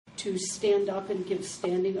to stand up and give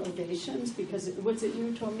standing ovations, because was it you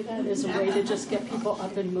who told me that, as a way to just get people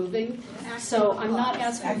up and moving? So I'm not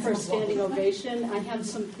asking for a standing ovation. I have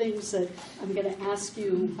some things that I'm going to ask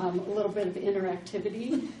you a little bit of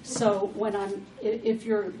interactivity. So if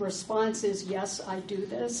your response is yes, I do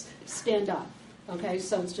this, stand up. Okay,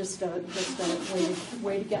 so it's just a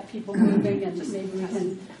way to get people moving, and maybe we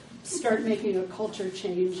can start making a culture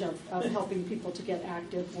change of helping people to get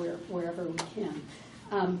active wherever we can.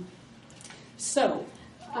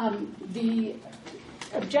 The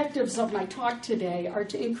objectives of my talk today are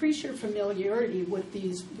to increase your familiarity with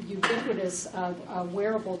these ubiquitous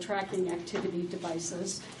wearable tracking activity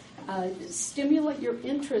devices, stimulate your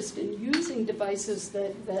interest in using devices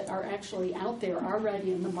that are actually out there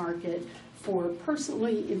already in the market for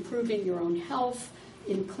personally improving your own health,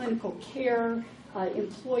 in clinical care,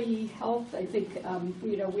 employee health. I think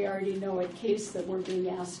we already know a case that we're being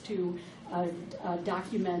asked to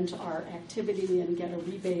document our activity and get a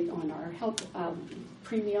rebate on our health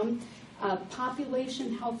premium.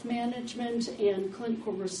 Population health management and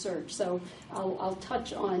clinical research. So I'll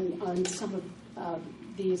touch on some of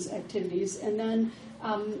these activities, and then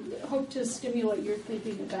hope to stimulate your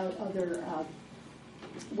thinking about other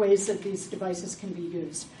ways that these devices can be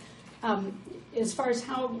used. As far as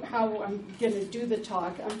how I'm going to do the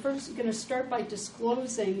talk, I'm first going to start by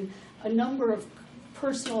disclosing a number of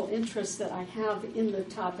personal interests that I have in the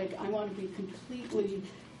topic. I want to be completely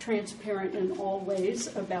transparent in all ways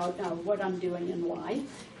about what I'm doing and why.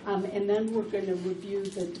 And then we're going to review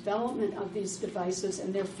the development of these devices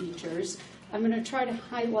and their features. I'm going to try to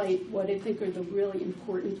highlight what I think are the really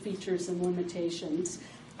important features and limitations,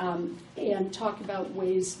 and talk about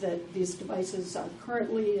ways that these devices are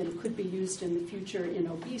currently and could be used in the future in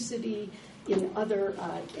obesity, in other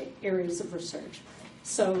areas of research.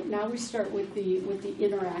 So now we start with the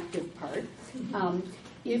interactive part.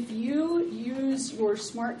 If you use your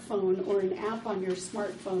smartphone or an app on your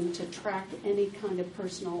smartphone to track any kind of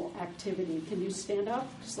personal activity, can you stand up?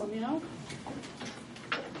 Just let me know.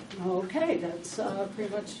 Okay, that's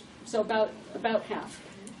pretty much, so about half.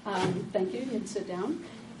 Thank you. You can sit down.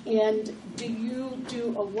 And do you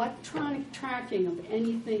do electronic tracking of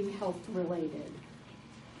anything health-related?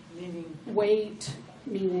 Meaning? Weight,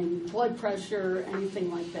 meaning blood pressure, anything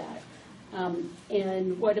like that.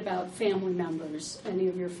 And what about family members? Any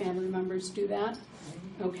of your family members do that?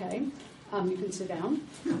 Okay. You can sit down.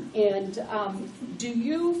 And do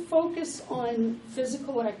you focus on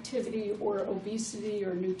physical activity or obesity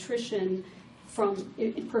or nutrition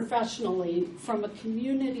professionally from a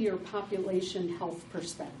community or population health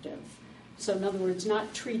perspective? So in other words,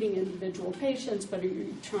 not treating individual patients, but are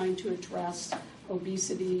you trying to address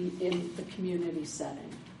obesity in the community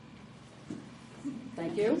setting?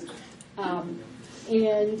 Thank you.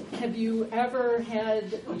 And have you ever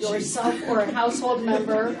had yourself or a household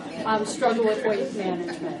member struggle with weight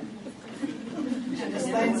management?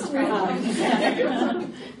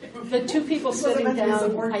 The two people sitting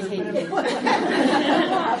down, I hate you.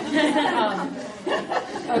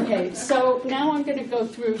 Okay, so now I'm going to go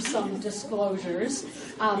through some disclosures.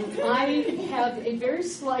 I have a very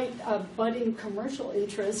slight budding commercial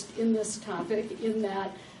interest in this topic, in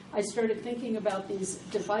that I started thinking about these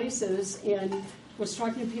devices and was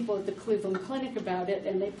talking to people at the Cleveland Clinic about it,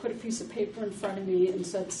 and they put a piece of paper in front of me and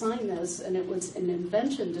said, sign this, and it was an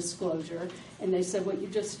invention disclosure, and they said, what you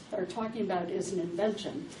just are talking about is an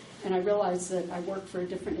invention. And I realized that I worked for a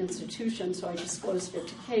different institution, so I disclosed it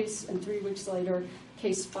to Case, and 3 weeks later,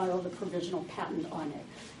 Case filed a provisional patent on it.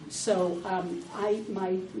 So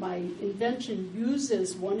my invention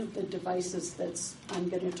uses one of the devices that I'm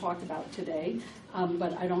going to talk about today,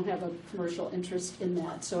 but I don't have a commercial interest in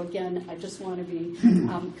that. So again, I just want to be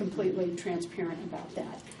completely transparent about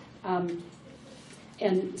that.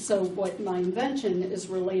 And so what my invention is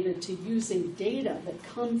related to using data that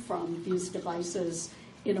come from these devices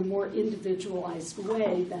in a more individualized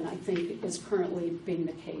way than I think is currently being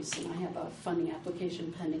the case. And I have a funding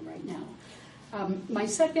application pending right now. My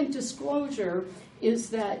second disclosure is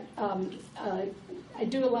that I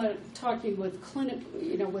do a lot of talking with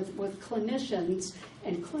with clinicians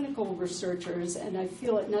and clinical researchers, and I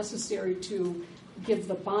feel it necessary to give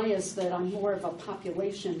the bias that I'm more of a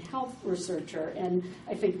population health researcher, and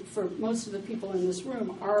I think for most of the people in this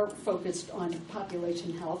room are focused on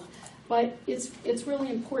population health. But it's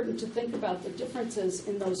really important to think about the differences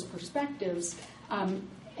in those perspectives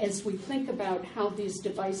as we think about how these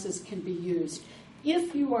devices can be used.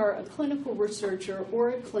 If you are a clinical researcher or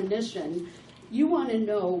a clinician, you want to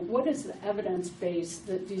know what is the evidence base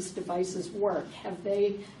that these devices work. Have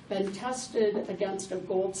they been tested against a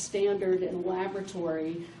gold standard in a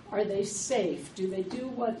laboratory? Are they safe? Do they do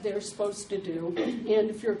what they're supposed to do? And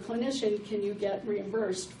if you're a clinician, can you get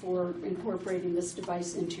reimbursed for incorporating this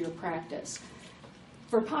device into your practice?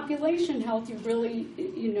 For population health, you really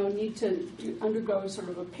need to undergo sort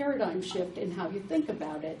of a paradigm shift in how you think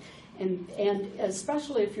about it, and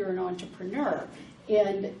especially if you're an entrepreneur.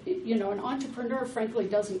 And an entrepreneur, frankly,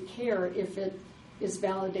 doesn't care if it is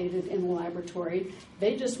validated in the laboratory.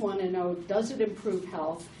 They just want to know, does it improve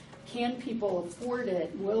health? Can people afford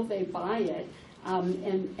it? Will they buy it?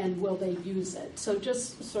 And will they use it? So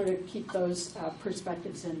just sort of keep those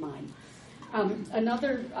perspectives in mind.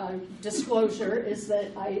 Another disclosure is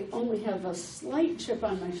that I only have a slight chip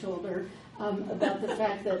on my shoulder about the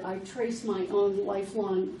fact that I trace my own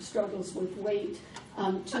lifelong struggles with weight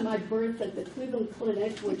to my birth at the Cleveland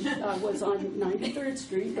Clinic, which was on 93rd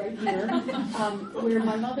Street, right here, where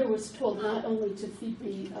my mother was told not only to feed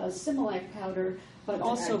me Similac powder, but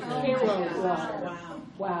also Caro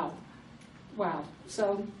water. Wow.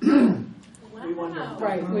 So, we wonder.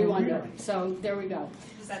 Right, we wonder. So there we go.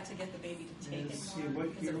 Is that to get the baby to take it See, more?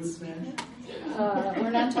 what year was that?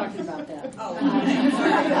 We're not talking about that.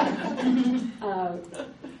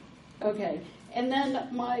 Okay. And then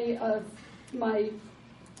my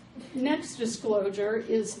next disclosure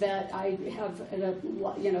is that I have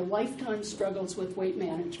lifetime struggles with weight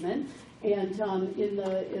management, and in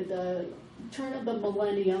the turn of the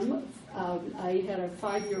millennium, I had a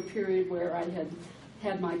 5-year period where I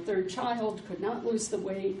had my third child, could not lose the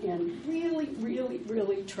weight, and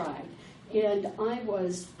really tried. And I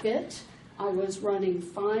was fit. I was running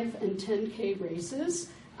 5 and 10K races,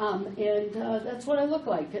 and that's what I look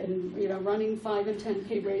like. And running 5 and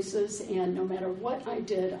 10K races, and no matter what I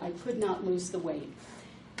did, I could not lose the weight.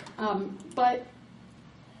 But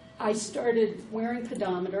I started wearing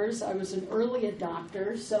pedometers. I was an early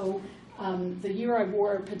adopter, so the year I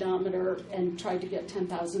wore a pedometer and tried to get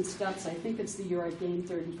 10,000 steps, I think it's the year I gained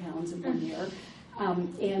 30 pounds in 1 year.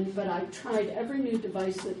 But I tried every new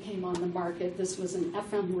device that came on the market. This was an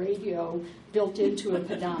FM radio built into a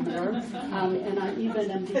pedometer, and I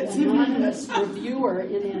even am the anonymous reviewer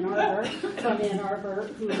in Ann Arbor, from Ann Arbor,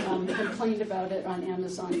 who complained about it on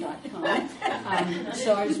Amazon.com.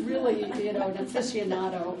 So I was really, an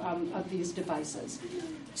aficionado of these devices.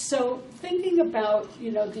 So thinking about,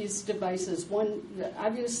 these devices, one,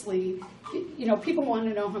 obviously, people want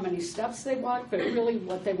to know how many steps they walk, but really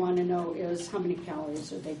what they want to know is how many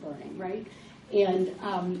calories are they burning, right? And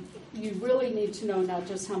you really need to know not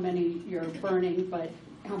just how many you're burning, but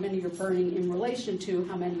how many you're burning in relation to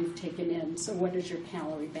how many you've taken in. So what is your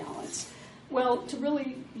calorie balance? Well, to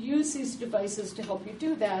really use these devices to help you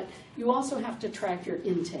do that, you also have to track your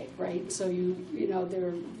intake, right? So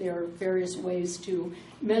there are various ways to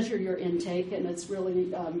measure your intake, and it's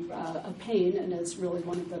really a pain, and it's really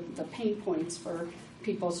one of the pain points for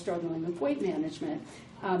people struggling with weight management.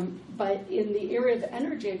 But in the area of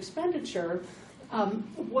energy expenditure,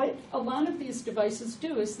 what a lot of these devices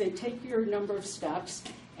do is they take your number of steps,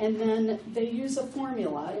 and then they use a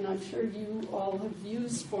formula, and I'm sure you all have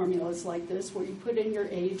used formulas like this, where you put in your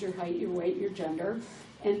age, your height, your weight, your gender,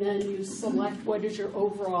 and then you select what is your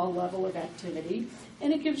overall level of activity,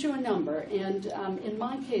 and it gives you a number. And in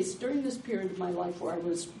my case, during this period of my life where I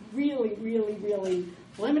was really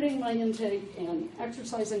limiting my intake and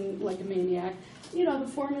exercising like a maniac, the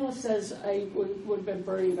formula says I would have been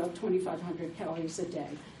burning about 2,500 calories a day.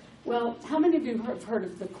 Well, how many of you have heard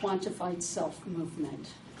of the quantified self movement?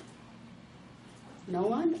 No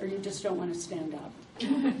one? Or you just don't want to stand up?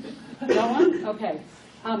 No one? Okay.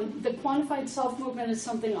 The quantified self movement is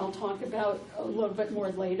something I'll talk about a little bit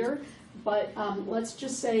more later, but let's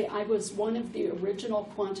just say I was one of the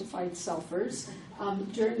original quantified selfers.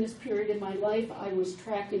 During this period in my life, I was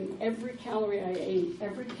tracking every calorie I ate,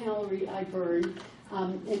 every calorie I burned,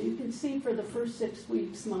 and you can see for the first 6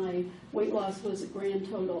 weeks, my weight loss was a grand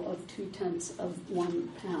total of 0.2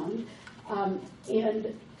 pounds.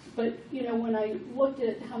 But when I looked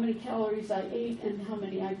at how many calories I ate and how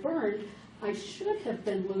many I burned, I should have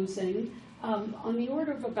been losing on the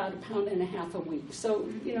order of about 1.5 pounds a week. So,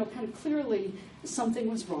 kind of clearly something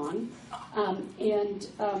was wrong, and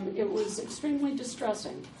it was extremely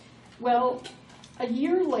distressing. Well, a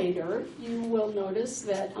year later, you will notice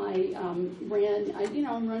that I'm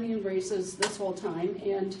running in races this whole time,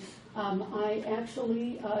 and I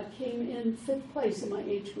actually came in 5th place in my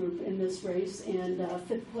age group in this race, and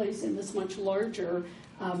 5th place in this much larger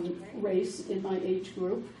race in my age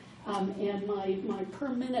group. and my per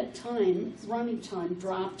minute time, running time,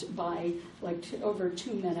 dropped by like over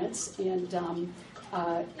 2 minutes, and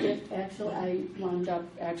I wound up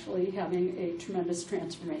actually having a tremendous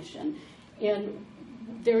transformation. And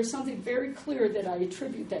there's something very clear that I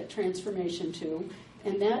attribute that transformation to,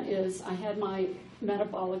 and that is I had my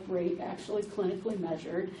metabolic rate actually clinically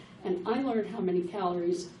measured, and I learned how many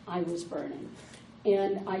calories I was burning.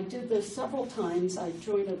 And I did this several times. I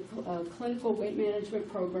joined a clinical weight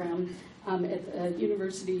management program at a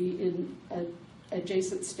university in an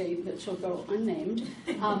adjacent state that shall go unnamed.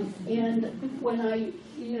 And when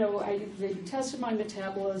they tested my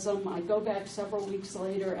metabolism, I go back several weeks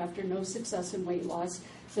later after no success in weight loss.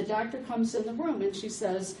 The doctor comes in the room and she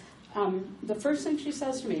says, the first thing she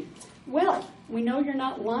says to me, "Well, we know you're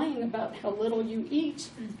not lying about how little you eat."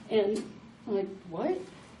 And I'm like, what?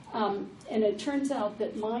 And it turns out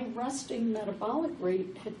that my resting metabolic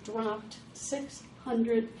rate had dropped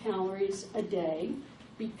 600 calories a day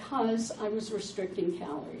because I was restricting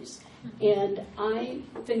calories. And I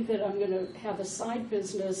think that I'm going to have a side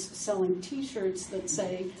business selling T-shirts that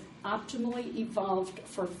say, "Optimally evolved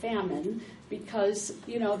for famine," because,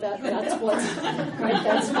 that's what's, right,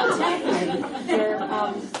 that's what's happening. Their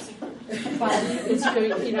body is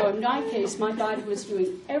doing, in my case, my body was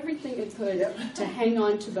doing everything it could to hang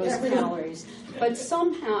on to those calories. But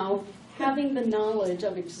somehow, having the knowledge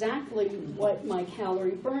of exactly what my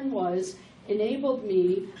calorie burn was enabled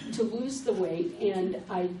me to lose the weight, and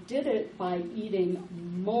I did it by eating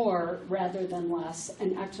more rather than less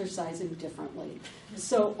and exercising differently.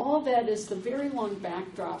 So all that is the very long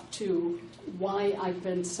backdrop to why I've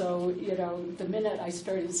been so, the minute I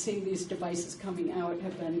started seeing these devices coming out,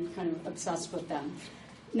 have been kind of obsessed with them.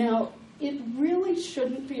 Now, it really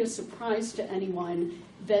shouldn't be a surprise to anyone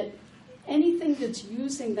that anything that's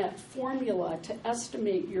using that formula to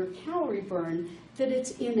estimate your calorie burn, that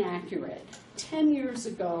it's inaccurate. 10 years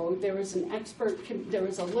ago, there was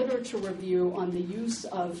a literature review on the use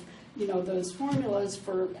of those formulas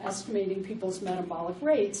for estimating people's metabolic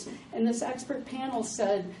rates, and this expert panel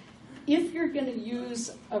said, if you're going to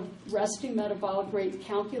use a resting metabolic rate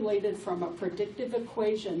calculated from a predictive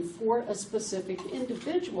equation for a specific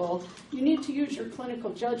individual, you need to use your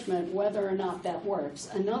clinical judgment whether or not that works.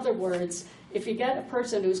 In other words, if you get a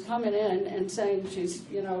person who's coming in and saying she's,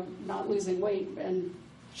 not losing weight and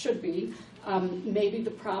should be, maybe the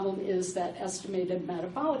problem is that estimated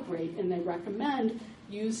metabolic rate, and they recommend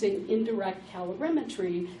using indirect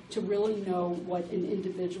calorimetry to really know what an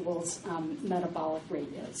individual's metabolic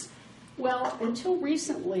rate is. Well, until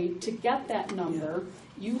recently, to get that number,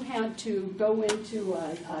 you had to go into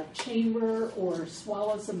a chamber or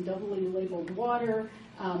swallow some doubly labeled water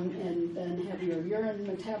and then have your urine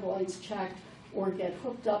metabolites checked, or get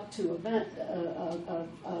hooked up to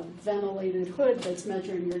a ventilated hood that's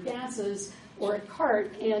measuring your gases, or a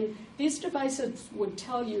cart. And these devices would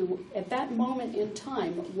tell you at that moment in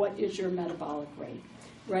time what is your metabolic rate,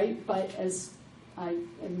 right? But as I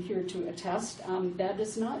am here to attest, that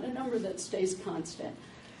is not a number that stays constant.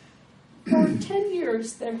 For 10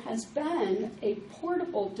 years, there has been a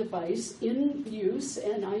portable device in use,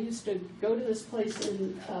 and I used to go to this place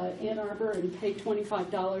in Ann Arbor and pay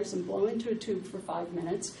 $25 and blow into a tube for 5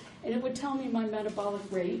 minutes, and it would tell me my metabolic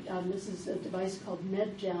rate. This is a device called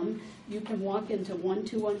MedGem. You can walk into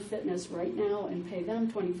 121 Fitness right now and pay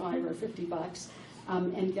them $25 or $50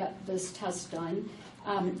 and get this test done.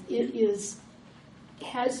 It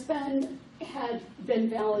had been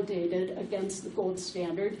validated against the gold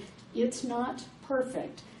standard. It's not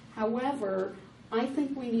perfect. However, I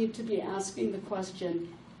think we need to be asking the question,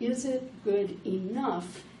 is it good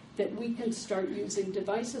enough that we can start using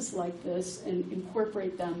devices like this and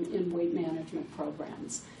incorporate them in weight management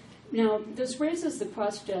programs? Now, this raises the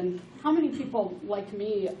question, how many people like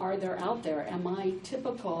me are there out there? Am I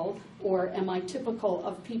typical, or am I typical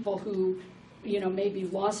of people who maybe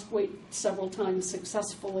lost weight several times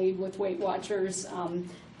successfully with Weight Watchers,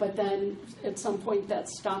 but then at some point that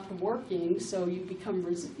stopped working, so you become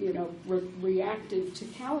reactive to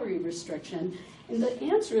calorie restriction? And the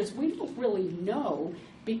answer is we don't really know,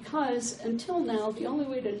 because until now, the only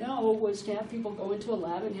way to know was to have people go into a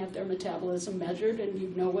lab and have their metabolism measured, and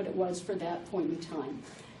you'd know what it was for that point in time.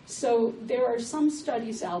 So there are some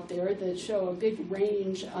studies out there that show a big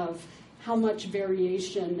range of how much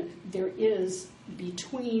variation there is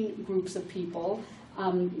between groups of people.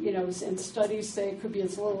 And studies say it could be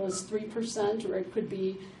as little as 3%, or it could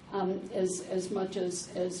be as much as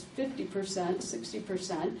 50%,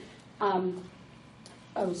 60%.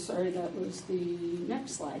 That was the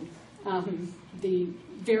next slide. The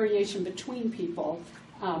variation between people.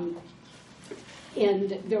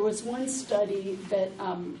 And there was one study that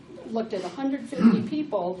looked at 150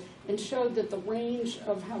 people and showed that the range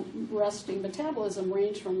of how resting metabolism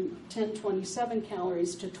ranged from 1027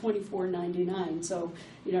 calories to 2499. So,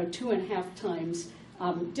 2.5 times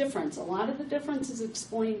difference. A lot of the difference is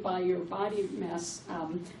explained by your body mass,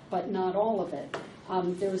 but not all of it.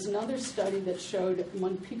 There was another study that showed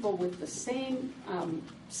among people with the same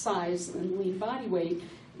size and lean body weight,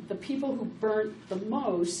 the people who burnt the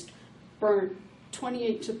most burnt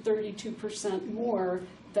 28 to 32% more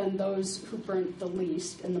than those who burnt the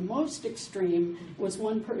least. And the most extreme was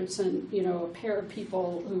one person, a pair of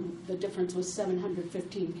people who the difference was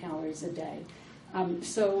 715 calories a day.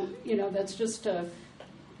 So, that's just to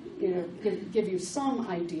give you some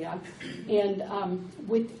idea. And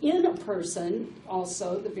within a person,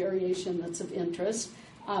 also, the variation that's of interest,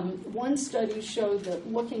 one study showed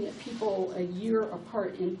that looking at people a year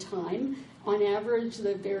apart in time, on average,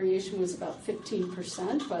 the variation was about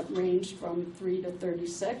 15%, but ranged from 3 to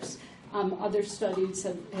 36. Other studies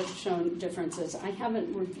have shown differences. I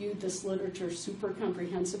haven't reviewed this literature super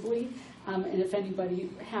comprehensively, and if anybody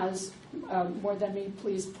has more than me,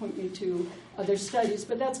 please point me to other studies.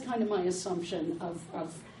 But that's kind of my assumption of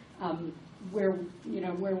where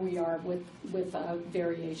we are with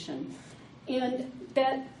variation, and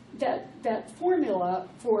that formula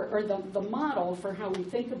or the model for how we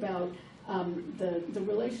think about the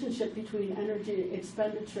relationship between energy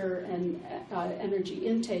expenditure and energy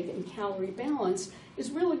intake and calorie balance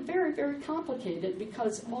is really very, very complicated,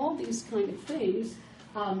 because all these kind of things,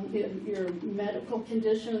 your medical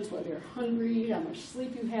conditions, whether you're hungry, how much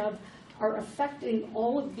sleep you have, are affecting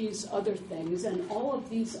all of these other things, and all of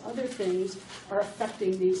these other things are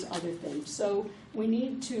affecting these other things. So we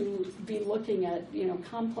need to be looking at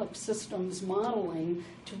complex systems modeling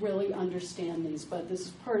to really understand these. But this is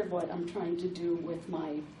part of what I'm trying to do with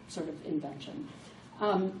my sort of invention.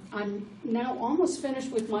 I'm now almost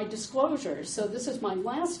finished with my disclosures. So this is my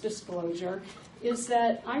last disclosure, is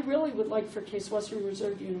that I really would like for Case Western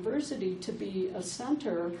Reserve University to be a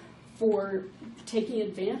center for taking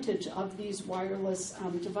advantage of these wireless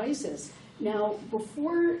devices. Now,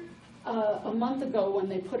 before a month ago, when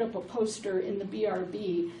they put up a poster in the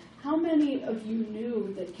BRB, how many of you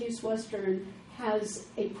knew that Case Western has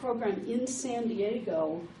a program in San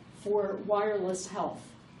Diego for wireless health?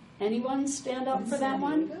 Anyone stand up for that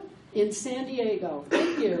one? In San Diego.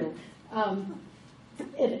 Thank you. At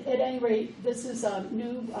any rate, this is a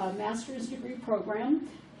new master's degree program,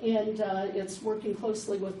 and it's working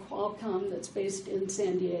closely with Qualcomm, that's based in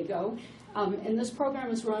San Diego. And this program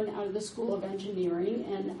is run out of the School of Engineering,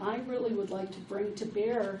 and I really would like to bring to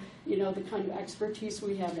bear, the kind of expertise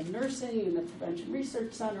we have in nursing, in the Prevention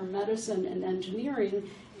Research Center, medicine, and engineering,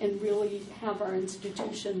 and really have our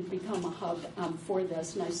institution become a hub for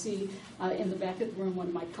this. And I see in the back of the room one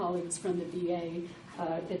of my colleagues from the VA,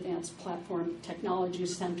 Advanced Platform Technology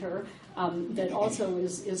Center, that also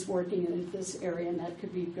is working in this area, and that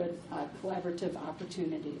could be good collaborative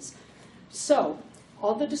opportunities. So,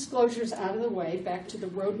 all the disclosures out of the way, back to the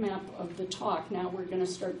roadmap of the talk. Now we're going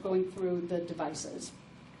to start going through the devices.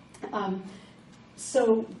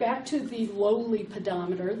 So back to the lowly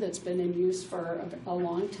pedometer that's been in use for a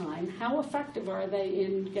long time. How effective are they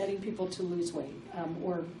in getting people to lose weight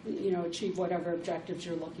or achieve whatever objectives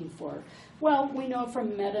you're looking for? Well, we know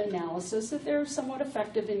from meta-analysis that they're somewhat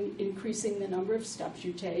effective in increasing the number of steps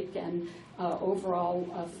you take and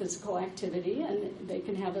overall physical activity, and they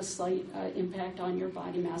can have a slight impact on your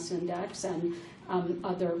body mass index and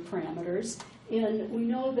other parameters. And we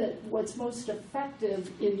know that what's most effective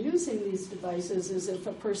in using these devices is if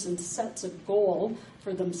a person sets a goal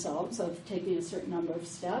for themselves of taking a certain number of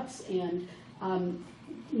steps, and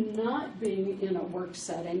not being in a work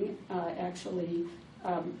setting actually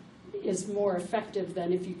is more effective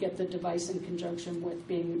than if you get the device in conjunction with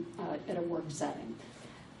being at a work setting.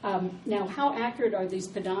 Now, how accurate are these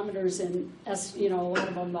pedometers? And a lot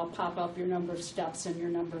of them will pop up your number of steps and your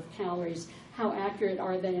number of calories. How accurate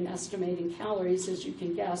are they in estimating calories? As you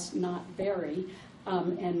can guess, not very.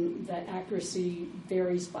 And the accuracy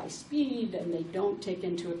varies by speed, and they don't take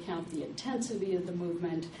into account the intensity of the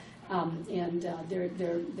movement, and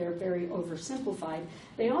they're very oversimplified.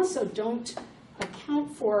 They also don't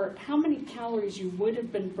account for how many calories you would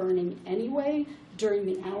have been burning anyway during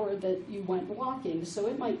the hour that you went walking. So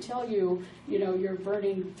it might tell you, you're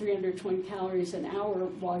burning 320 calories an hour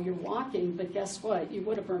while you're walking, but guess what? You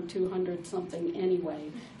would have burned 200 something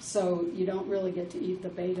anyway. So you don't really get to eat the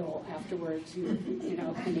bagel afterwards. You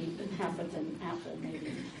can eat half of an apple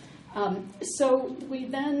maybe. So we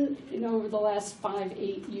then, over the last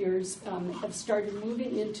 5-8 years, have started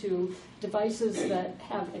moving into devices that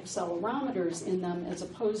have accelerometers in them as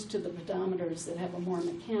opposed to the pedometers that have a more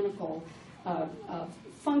mechanical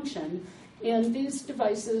function. And these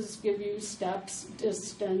devices give you steps,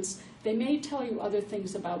 distance. They may tell you other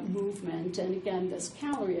things about movement, and again, this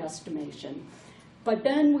calorie estimation. But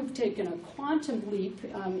then we've taken a quantum leap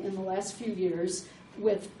in the last few years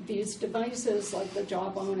with these devices like the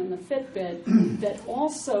Jawbone and the Fitbit that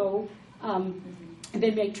also,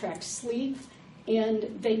 they may track sleep,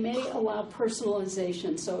 and they may allow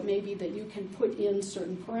personalization. So it may be that you can put in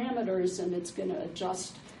certain parameters and it's going to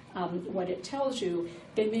adjust what it tells you.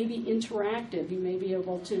 They may be interactive. You may be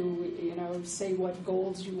able to, say what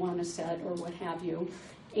goals you want to set or what have you.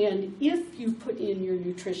 And if you put in your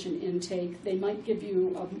nutrition intake, they might give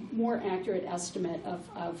you a more accurate estimate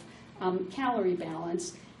of calorie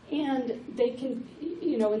balance. And they can,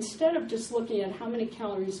 instead of just looking at how many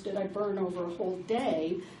calories did I burn over a whole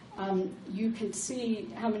day, you can see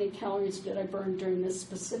how many calories did I burn during this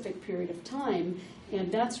specific period of time.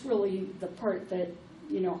 And that's really the part that,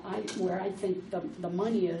 where I think the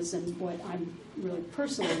money is and what I'm really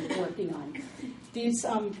personally working on. These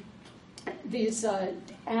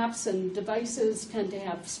apps and devices tend to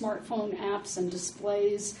have smartphone apps and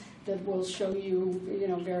displays that will show you,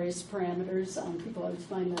 various parameters. People always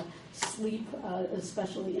find the sleep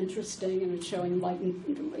especially interesting, and it's showing light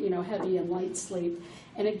and, heavy and light sleep.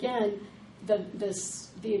 And again,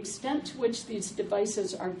 the extent to which these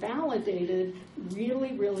devices are validated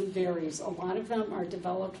really, really varies. A lot of them are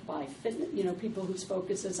developed by people whose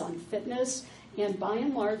focus is on fitness, and by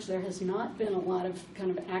and large, there has not been a lot of kind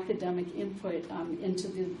of academic input into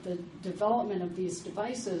the development of these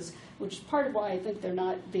devices, which is part of why I think they're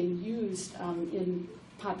not being used in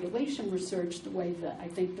population research the way that I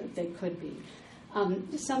think that they could be.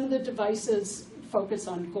 Some of the devices focus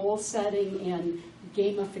on goal setting and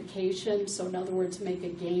gamification. So in other words, make a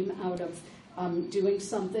game out of doing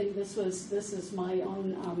something. This is my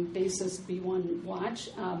own Basis B1 watch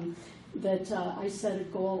that I set a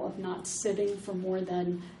goal of not sitting for more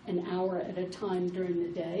than an hour at a time during the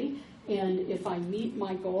day. And if I meet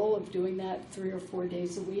my goal of doing that 3 or 4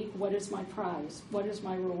 days a week, what is my prize? What is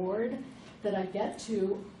my reward? That I get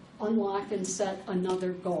to unlock and set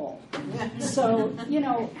another goal. So,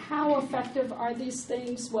 how effective are these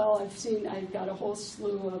things? Well, I've got a whole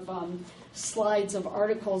slew of slides of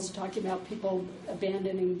articles talking about people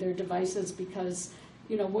abandoning their devices because,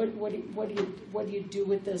 what do you do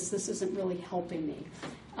with this? This isn't really helping me.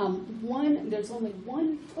 There's only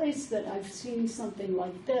one place that I've seen something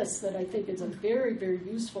like this that I think is a very, very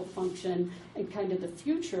useful function and kind of the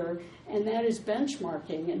future, and that is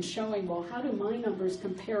benchmarking and showing, well, how do my numbers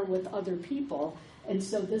compare with other people? And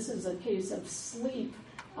so this is a case of sleep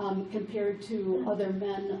compared to other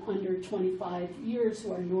men under 25 years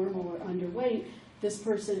who are normal or underweight. This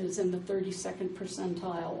person is in the 32nd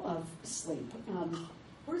percentile of sleep.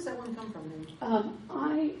 Where does that one come from?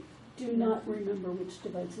 I do not remember which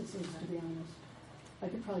device this is, to be honest. I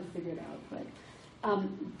could probably figure it out. But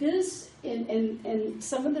this, and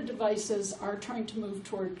some of the devices are trying to move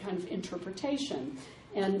toward kind of interpretation.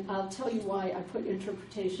 And I'll tell you why I put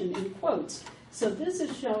interpretation in quotes. So this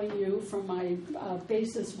is showing you from my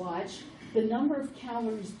Basis watch the number of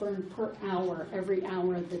calories burned per hour every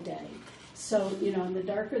hour of the day. So, and the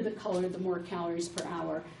darker the color, the more calories per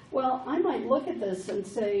hour. Well, I might look at this and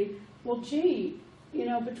say, well, gee,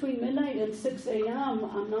 between midnight and 6 a.m.,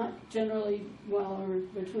 I'm not generally, or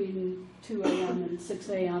between 2 a.m. and 6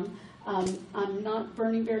 a.m., I'm not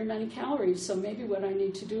burning very many calories, so maybe what I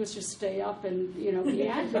need to do is just stay up and, be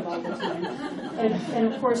active all the time.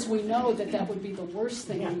 And of course, we know that would be the worst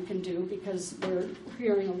thing you can do because we're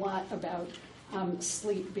hearing a lot about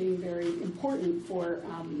sleep being very important for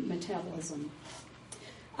metabolism.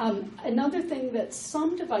 Another thing that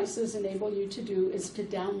some devices enable you to do is to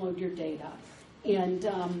download your data. And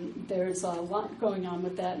there's a lot going on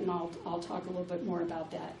with that, and I'll talk a little bit more about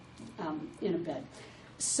that in a bit.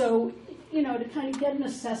 So, to kind of get an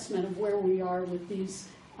assessment of where we are with these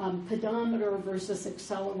pedometer versus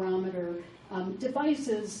accelerometer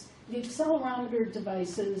devices, the accelerometer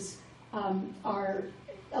devices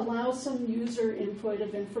allow some user input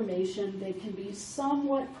of information. They can be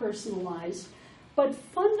somewhat personalized, but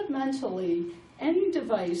fundamentally, any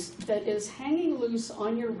device that is hanging loose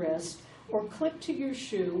on your wrist or clipped to your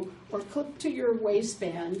shoe or clipped to your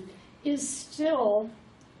waistband is still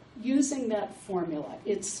using that formula.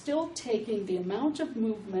 It's still taking the amount of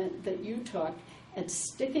movement that you took and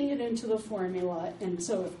sticking it into the formula. And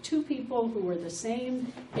so if two people who were the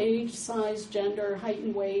same age, size, gender, height,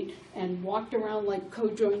 and weight, and walked around like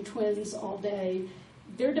co-joined twins all day,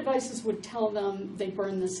 their devices would tell them they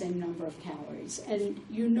burn the same number of calories. And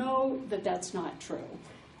you know that that's not true.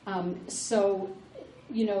 So,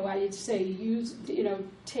 I'd say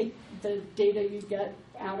take the data you get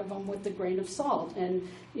out of them with a grain of salt. And,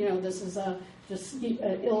 this is this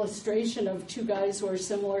illustration of two guys who are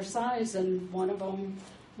similar size, and one of them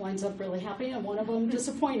winds up really happy and one of them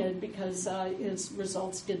disappointed because his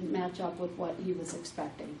results didn't match up with what he was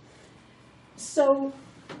expecting. So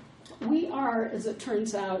we are, as it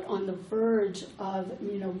turns out, on the verge of,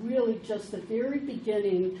 really just the very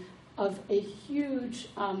beginning of a huge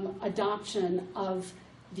adoption of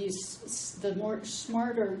the more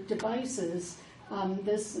smarter devices.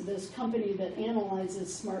 This company that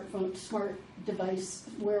analyzes smart device,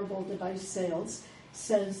 wearable device sales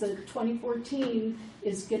says that 2014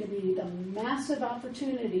 is going to be the massive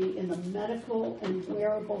opportunity in the medical and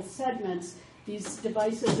wearable segments. These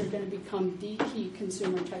devices are going to become the key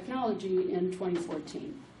consumer technology in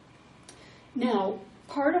 2014. Now,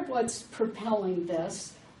 part of what's propelling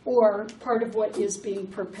this, or part of what is being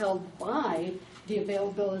propelled by the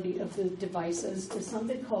availability of the devices, is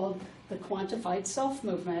something called the quantified self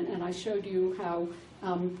movement. And I showed you how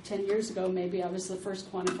 10 years ago, maybe I was the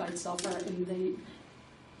first quantified selfer in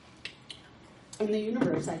the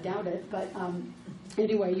universe. I doubt it, but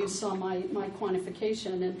anyway, you saw my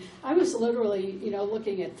quantification, and I was literally,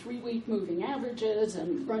 looking at 3-week moving averages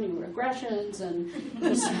and running regressions, and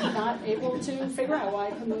just not able to figure out why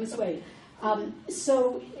I could lose weight.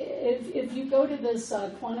 So if you go to this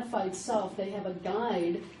quantified self, they have a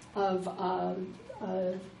guide of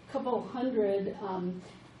a couple hundred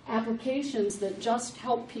applications that just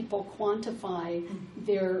help people quantify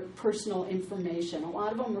their personal information. A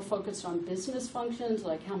lot of them are focused on business functions,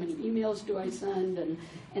 like how many emails do I send,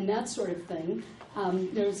 and that sort of thing.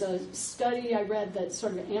 There's a study I read that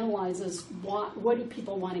sort of analyzes what do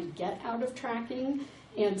people want to get out of tracking,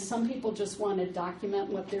 and some people just want to document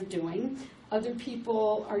what they're doing. Other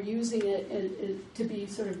people are using it to be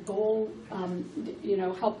sort of goal,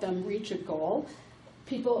 help them reach a goal.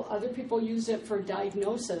 Other people use it for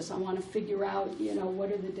diagnosis. I want to figure out,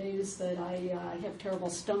 what are the days that I have terrible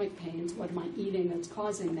stomach pains? What am I eating that's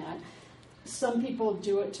causing that? Some people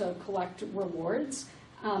do it to collect rewards,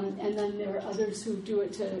 and then there are others who do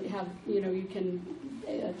it to have,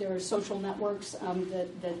 there are social networks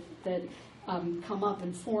that come up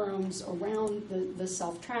in forums around the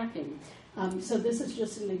self-tracking. So this is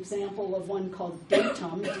just an example of one called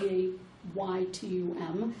Daytum,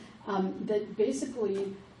 D-A-Y-T-U-M, that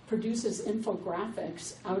basically produces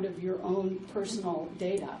infographics out of your own personal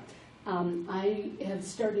data. I have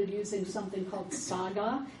started using something called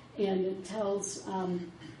Saga, and it tells how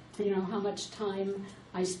much time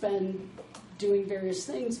I spend doing various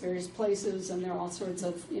things, various places, and there are all sorts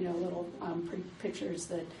of little pictures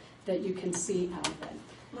that you can see out of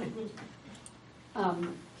it.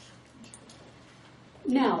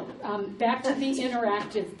 Now, back to the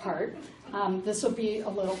interactive part. This will be a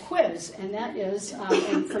little quiz, and that is,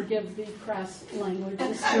 and forgive the crass language,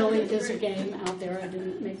 this really is a game out there, I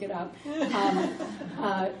didn't make it up.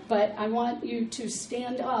 But I want you to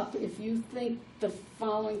stand up if you think the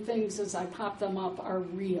following things as I pop them up are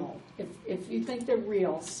real. If you think they're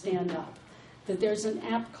real, stand up. That there's an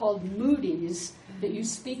app called Moody's that you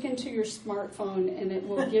speak into your smartphone and it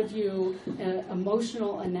will give you an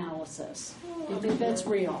emotional analysis. Do you think that's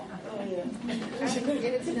real? Oh, yeah.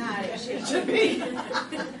 It's not. It should be.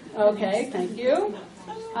 Okay, thank you.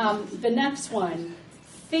 The next one,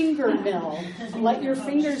 finger mill. Let your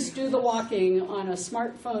fingers do the walking on a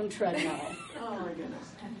smartphone treadmill. Oh, my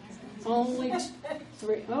goodness. Only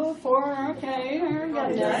 4, okay, there we go.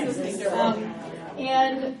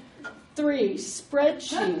 And 3,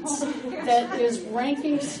 spreadsheets that is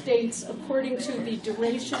ranking states according to the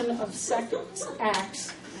duration of sex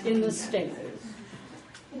acts in the state.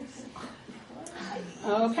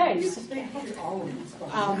 Okay.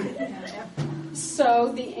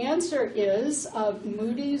 So the answer is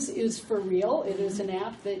Moody's is for real. It is an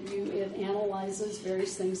app that it analyzes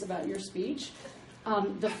various things about your speech.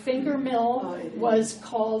 The finger mill was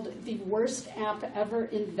called the worst app ever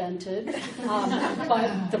invented,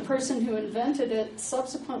 but the person who invented it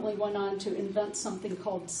subsequently went on to invent something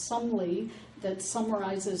called Sumly that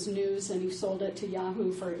summarizes news, and he sold it to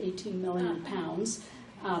Yahoo for £18 million.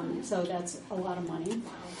 So that's a lot of money.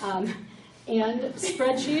 And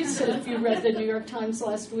spreadsheets, if you read the New York Times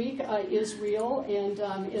last week, is real, and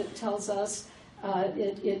it tells us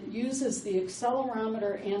it uses the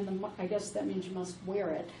accelerometer and I guess that means you must wear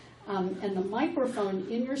it, and the microphone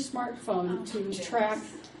in your smartphone to track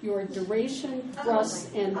your duration,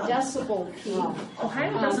 thrust, and decibel peak.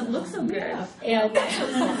 Ohio doesn't look so good. And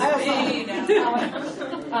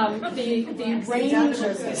the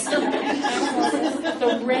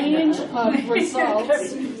range of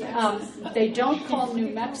results. They don't call New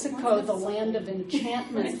Mexico the land of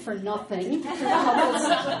enchantment for nothing.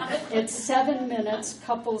 It's 7 minutes.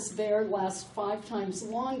 Couples there last 5 times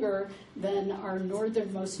longer than our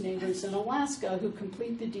northernmost neighbors in Alaska, who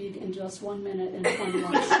complete the deed in just 1 minute and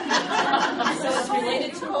 21 seconds. So it's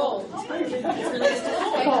related to cold. It's related to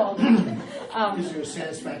Cold. Is there a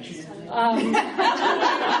satisfaction? I'm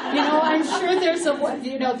sure there's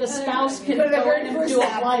the spouse can go in and do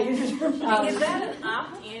a light. Is that an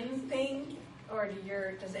opt-in thing, or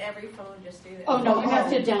does every phone just do that? Oh no, you have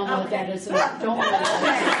to download that as a. Don't worry.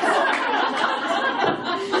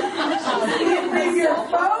 You can bring your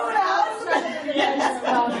phone out.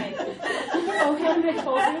 Haven't I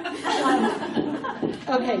told you?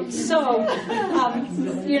 Okay, so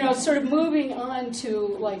sort of moving on to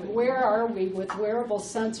where are we with wearable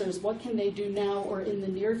sensors? What can they do now or in the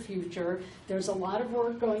near future? There's a lot of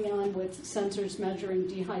work going on with sensors measuring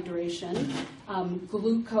dehydration,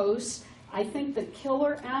 glucose. I think the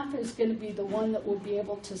killer app is going to be the one that will be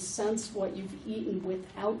able to sense what you've eaten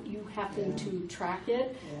without you having to track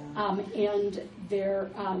it. And there,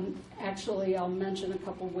 actually, I'll mention a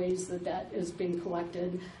couple ways that is being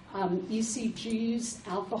collected. ECGs,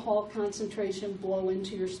 alcohol concentration, blow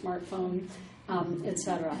into your smartphone,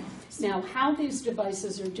 etc. Now, how these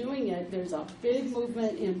devices are doing it, there's a big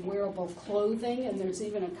movement in wearable clothing, and there's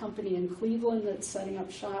even a company in Cleveland that's setting up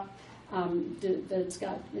shop that's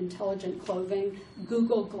got intelligent clothing.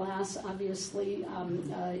 Google Glass, obviously,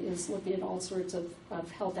 is looking at all sorts of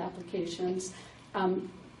health applications.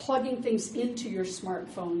 Plugging things into your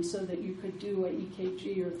smartphone so that you could do an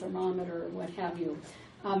EKG or thermometer or what have you.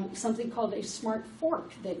 Something called a smart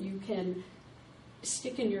fork that you can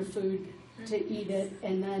stick in your food to eat it,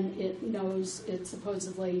 and then it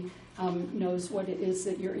supposedly knows what it is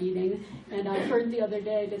that you're eating. And I heard the other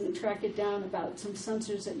day, I didn't track it down, about some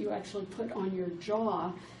sensors that you actually put on your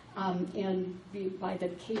jaw, and by the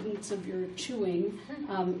cadence of your chewing,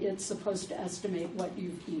 it's supposed to estimate what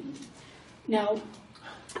you've eaten. Now,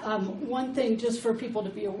 one thing just for people to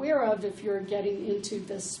be aware of if you're getting into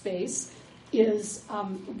this space is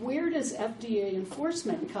where does FDA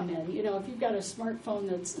enforcement come in? If you've got a smartphone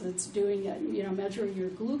that's doing, measuring your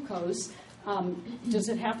glucose, does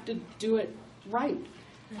it have to do it right?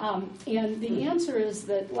 And the answer is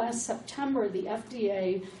that last September, the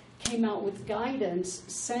FDA came out with guidance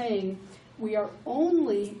saying we are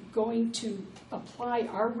only going to apply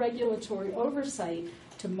our regulatory oversight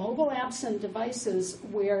to mobile apps and devices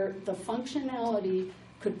where the functionality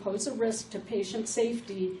could pose a risk to patient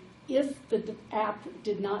safety if the app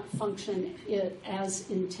did not function as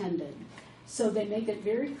intended. So they make it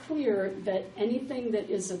very clear that anything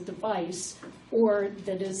that is a device or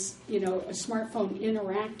that is, a smartphone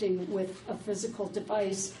interacting with a physical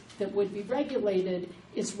device that would be regulated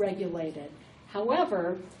is regulated.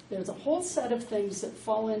 However, there's a whole set of things that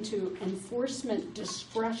fall into enforcement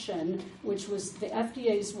discretion, which was the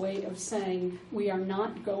FDA's way of saying, we are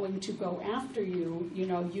not going to go after you.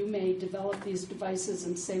 You may develop these devices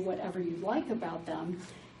and say whatever you like about them.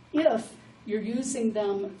 If you're using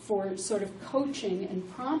them for sort of coaching and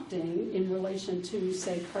prompting in relation to,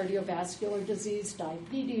 say, cardiovascular disease,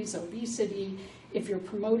 diabetes, obesity, if you're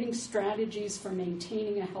promoting strategies for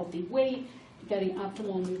maintaining a healthy weight, getting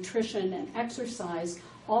optimal nutrition and exercise,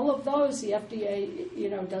 all of those the FDA,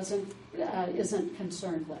 isn't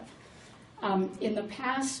concerned with. In the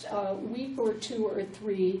past week or 2 or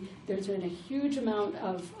 3, there's been a huge amount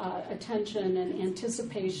of attention and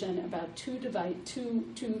anticipation about two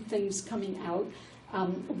things coming out.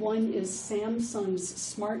 One is Samsung's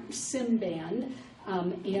Smart SIM band,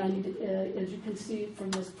 and as you can see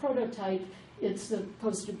from this prototype, it's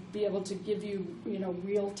supposed to be able to give you,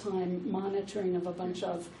 real-time monitoring of a bunch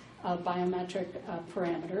of biometric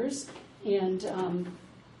parameters. And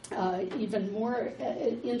even more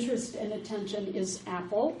interest and attention is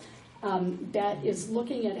Apple, that is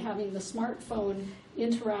looking at having the smartphone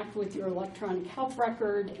interact with your electronic health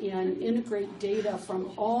record and integrate data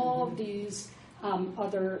from all these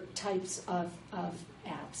other types of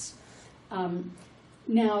apps.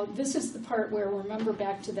 Now, this is the part where, remember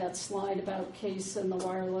back to that slide about Case and the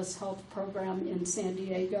wireless health program in San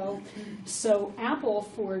Diego? So Apple,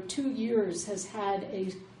 for 2 years, has had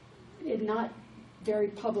a not very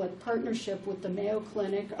public partnership with the Mayo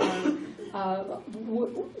Clinic, our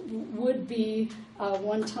would be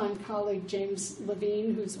one-time colleague James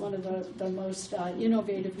Levine, who's one of the most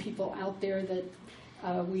innovative people out there that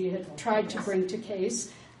we had tried to bring to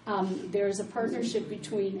case. There's a partnership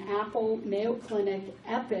between Apple, Mayo Clinic,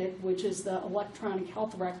 Epic, which is the electronic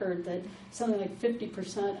health record that something like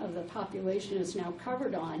 50% of the population is now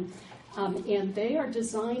covered on. And they are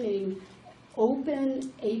designing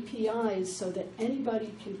open APIs so that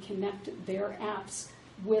anybody can connect their apps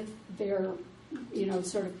with their,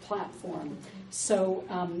 sort of platform. So,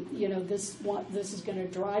 this is going to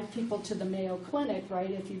drive people to the Mayo Clinic,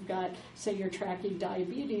 right? If you've got, say, you're tracking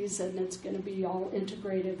diabetes, and it's going to be all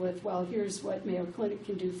integrated with, well, here's what Mayo Clinic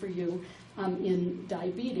can do for you in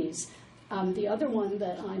diabetes. The other one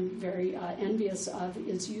that I'm very envious of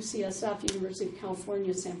is UCSF, University of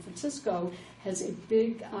California, San Francisco, has a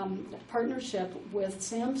big partnership with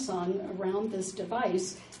Samsung around this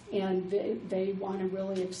device, and they want to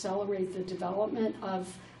really accelerate the development of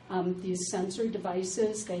these sensor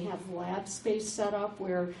devices. They have lab space set up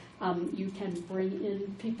where you can bring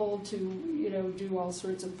in people to do all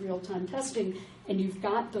sorts of real-time testing, and you've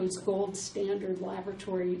got those gold standard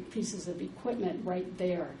laboratory pieces of equipment right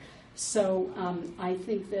there. So I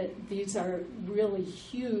think that these are really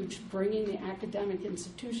huge, bringing the academic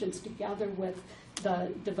institutions together with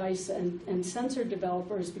the device and sensor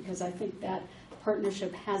developers, because I think that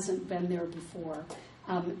partnership hasn't been there before.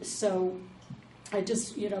 So I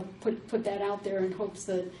just, put that out there in hopes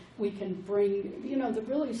that we can bring, the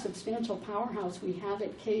really substantial powerhouse we have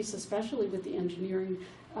at Case, especially with the engineering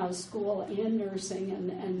school and nursing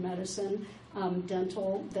and medicine,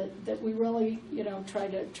 dental, that we really, try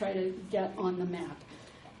to get on the map.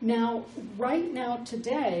 Now, right now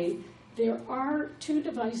today, there are 2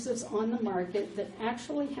 devices on the market that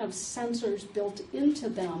actually have sensors built into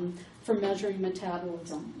them for measuring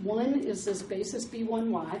metabolism. One is this Basis B1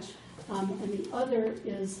 watch, and the other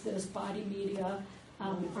is this body media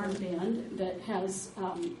armband that has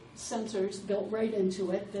sensors built right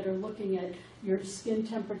into it that are looking at your skin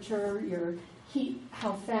temperature, your heat,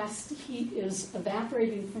 how fast heat is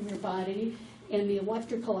evaporating from your body, and the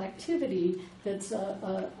electrical activity that's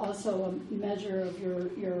also a measure of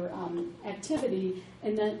your activity,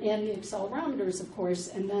 and the accelerometers, of course,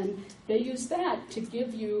 and then they use that to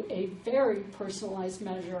give you a very personalized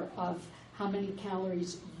measure of how many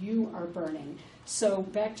calories you are burning. So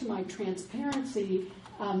back to my transparency,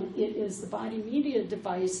 it is the body media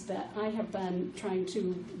device that I have been trying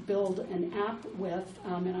to build an app with,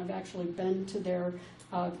 and I've actually been to their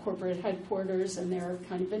corporate headquarters, and they're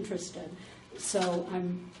kind of interested. So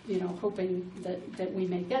I'm, hoping that we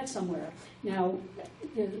may get somewhere. Now,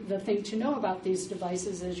 the thing to know about these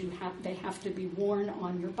devices is they have to be worn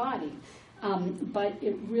on your body. But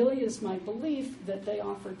it really is my belief that they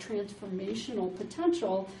offer transformational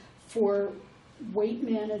potential for weight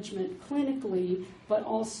management clinically, but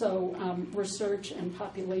also research and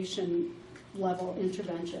population level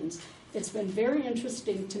interventions. It's been very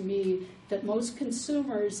interesting to me that most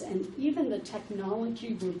consumers and even the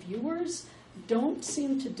technology reviewers don't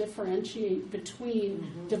seem to differentiate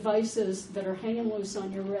between devices that are hanging loose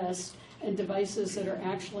on your wrist and devices that are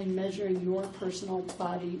actually measuring your personal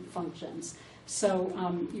body functions. So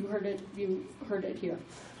you heard it here.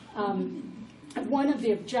 One of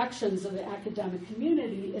the objections of the academic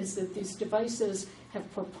community is that these devices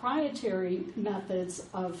have proprietary methods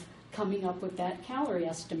of coming up with that calorie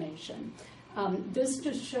estimation. This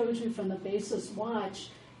just shows you from the Basis watch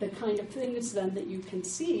the kind of things then that you can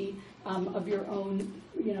see of your own,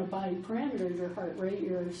 body parameters, your heart rate,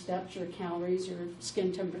 your steps, your calories, your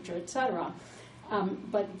skin temperature, etc.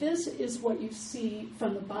 But this is what you see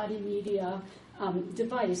from the body media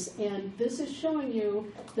device, and this is showing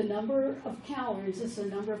you the number of calories. This is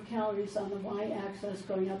the number of calories on the y-axis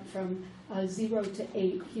going up from 0 to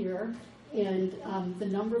 8 here, and the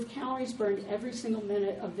number of calories burned every single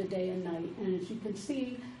minute of the day and night. And as you can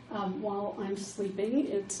see, while I'm sleeping,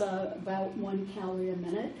 it's about 1 calorie a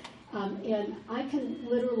minute. And I can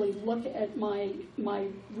literally look at my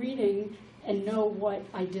reading and know what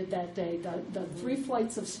I did that day. The 3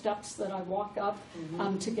 flights of steps that I walk up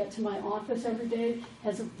to get to my office every day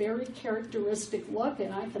has a very characteristic look,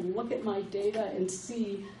 and I can look at my data and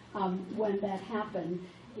see when that happened.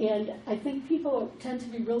 And I think people tend to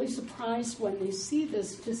be really surprised when they see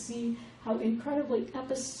this, to see how incredibly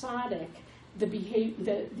episodic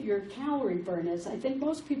your calorie burn is. I think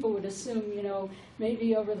most people would assume,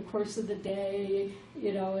 maybe over the course of the day,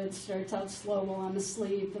 it starts out slow while I'm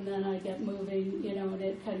asleep, and then I get moving, and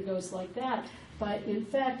it kind of goes like that. But in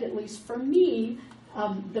fact, at least for me,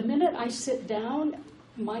 the minute I sit down,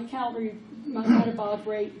 my metabolic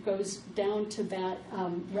rate goes down to that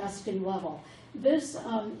resting level. This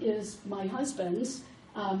is my husband's,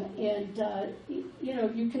 and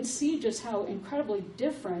you can see just how incredibly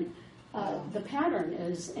different the pattern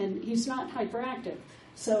is, and he's not hyperactive.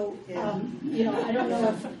 So, I don't know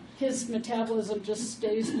if his metabolism just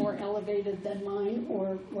stays more elevated than mine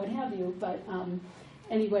or what have you, but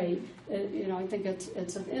anyway, I think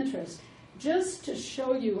it's of interest. Just to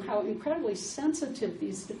show you how incredibly sensitive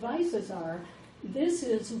these devices are, this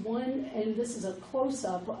is one, and this is a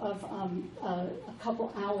close-up of a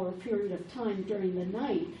couple-hour period of time during the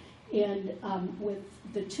night. And with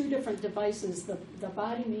the two different devices, the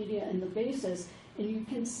body media and the basis, and you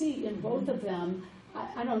can see in both of them,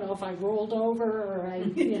 I don't know if I rolled over or I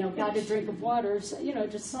got a drink of water,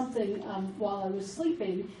 just something while I was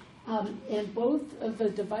sleeping, and both of the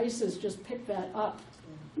devices just picked that up,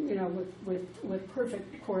 with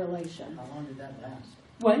perfect correlation. How long did that last?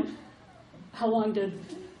 What? How long did?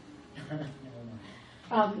 Never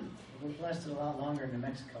mind. It lasted a lot longer in New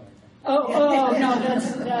Mexico, I think. Oh no,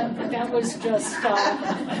 that was just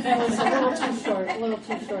that was a little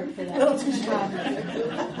too short for that.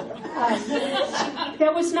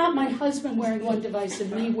 That was not my husband wearing one device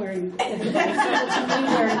and me wearing a device. It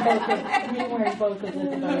was me wearing both of the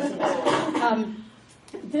devices.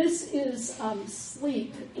 This is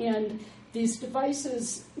sleep, and these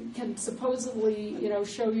devices can supposedly,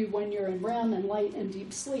 show you when you're in REM and light and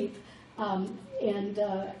deep sleep. And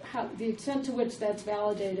how, the extent to which that's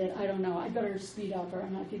validated, I don't know. I better speed up or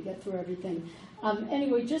I'm not going to get through everything.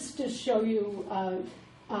 Anyway, just to show you,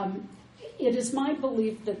 it is my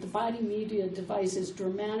belief that the body media device is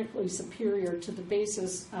dramatically superior to the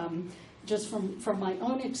basis, just from my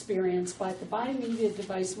own experience. But the body media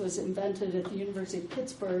device was invented at the University of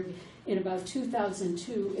Pittsburgh in about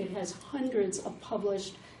 2002. It has hundreds of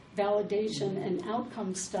published validation and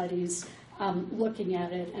outcome studies looking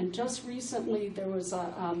at it, and just recently there was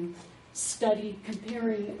a study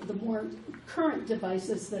comparing the more current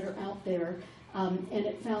devices that are out there, and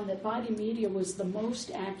it found that body media was the most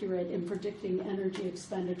accurate in predicting energy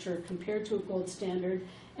expenditure compared to a gold standard,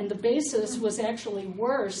 and the basis was actually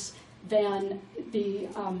worse than the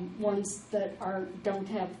ones that don't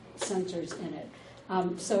have sensors in it.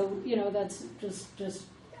 So that's just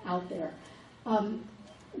out there.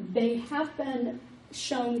 They have been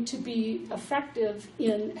shown to be effective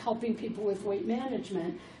in helping people with weight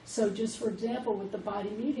management. So just for example, with the body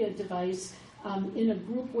media device, in a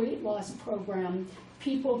group weight loss program,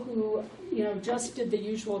 people who just did the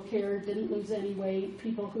usual care, didn't lose any weight,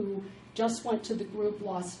 people who just went to the group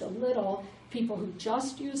lost a little, people who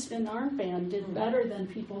just used an armband did better than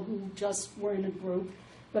people who just were in a group,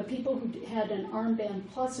 but people who had an armband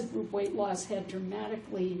plus a group weight loss had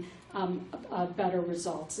dramatically better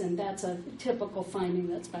results, and that's a typical finding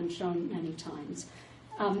that's been shown many times.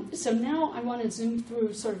 So now I want to zoom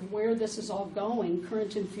through sort of where this is all going,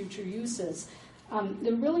 current and future uses.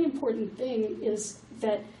 The really important thing is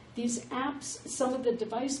that these apps, some of the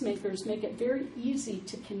device makers make it very easy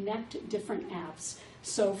to connect different apps.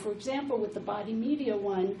 So for example, with the body media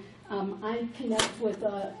one, I connect with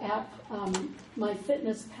an app,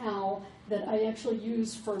 MyFitnessPal, that I actually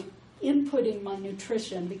use for inputting my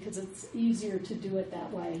nutrition because it's easier to do it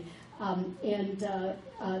that way. And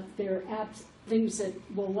there are apps, things that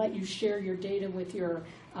will let you share your data with your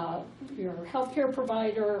healthcare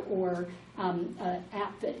provider, or an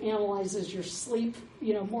app that analyzes your sleep,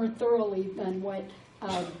 more thoroughly than what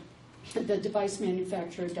the device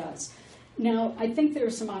manufacturer does. Now, I think there are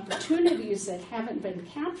some opportunities that haven't been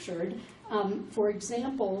captured. For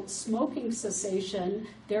example, smoking cessation.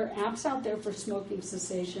 There are apps out there for smoking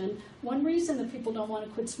cessation. One reason that people don't want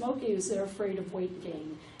to quit smoking is they're afraid of weight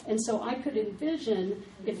gain. And so I could envision,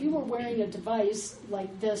 if you were wearing a device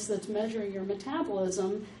like this that's measuring your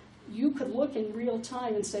metabolism, you could look in real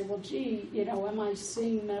time and say, well, gee, am I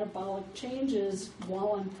seeing metabolic changes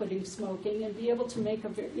while I'm quitting smoking, and be able to make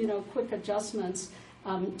quick adjustments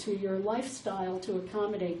to your lifestyle to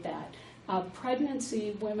accommodate that.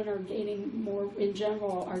 Pregnancy, women are gaining more, in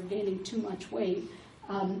general, are gaining too much weight,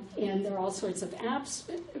 and there are all sorts of apps,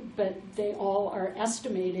 but they all are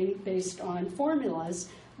estimating based on formulas.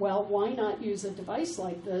 Well, why not use a device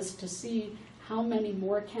like this to see how many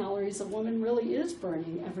more calories a woman really is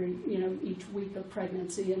burning every, each week of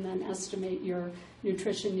pregnancy, and then estimate your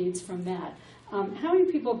nutrition needs from that. How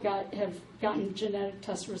many people have gotten genetic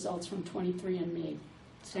test results from 23andMe?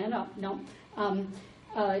 Stand up. No.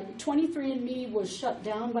 23andMe was shut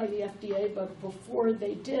down by the FDA, but before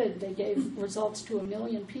they did, they gave results to 1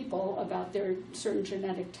 million people about their certain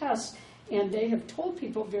genetic tests. and they have told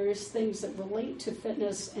people various things that relate to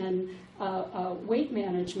fitness and weight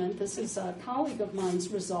management. This is a colleague of mine's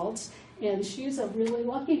results, and she's a really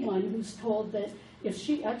lucky one who's told that if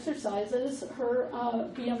she exercises, her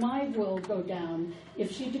BMI will go down.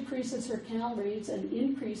 If she decreases her calories and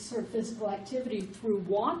increases her physical activity through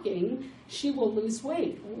walking, she will lose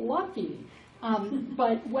weight. Lucky.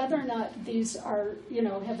 But whether or not these are,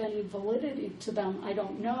 have any validity to them, I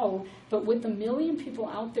don't know. But with 1 million people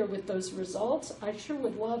out there with those results, I sure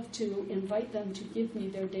would love to invite them to give me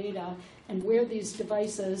their data and wear these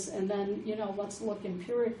devices, and then, let's look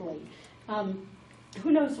empirically.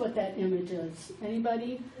 Who knows what that image is?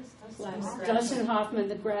 Anybody? Dustin Hoffman,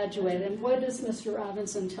 the graduate. And what is Mr.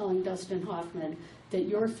 Robinson telling Dustin Hoffman? That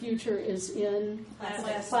your future is in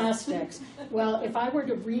plastics. Well, if I were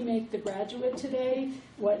to remake The Graduate today,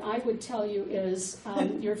 what I would tell you is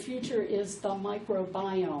your future is the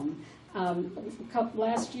microbiome.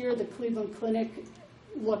 Last year, the Cleveland Clinic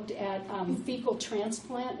looked at fecal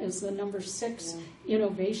transplant as the number 6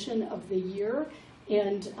 innovation of the year.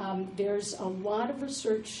 And there's a lot of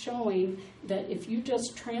research showing that if you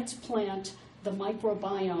just transplant the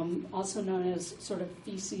microbiome, also known as sort of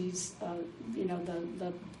feces,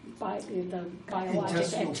 the biologic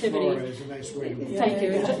intestinal activity. Flora is a nice way to Thank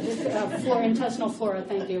you. Intestinal flora,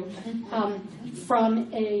 thank you.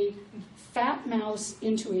 From a fat mouse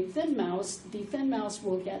into a thin mouse, the thin mouse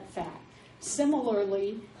will get fat.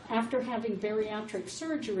 Similarly, after having bariatric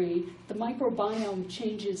surgery, the microbiome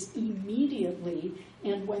changes immediately,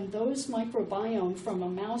 and when those microbiome from a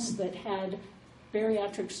mouse that had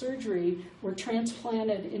bariatric surgery were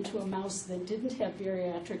transplanted into a mouse that didn't have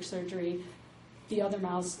bariatric surgery, the other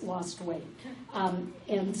mouse lost weight.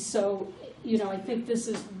 And so, I think this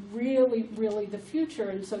is really, really the future,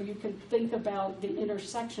 and so you can think about the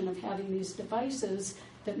intersection of having these devices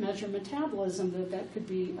that measure metabolism, that could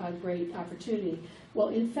be a great opportunity. Well,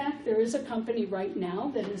 in fact, there is a company right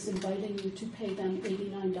now that is inviting you to pay them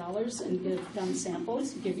 $89 and give them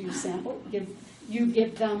samples, give them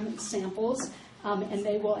samples, and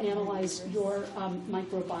they will analyze your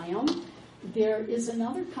microbiome. There is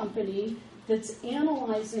another company that's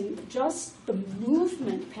analyzing just the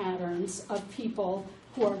movement patterns of people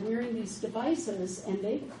who are wearing these devices, and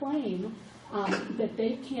they claim that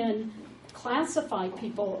they can classify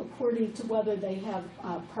people according to whether they have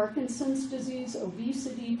Parkinson's disease,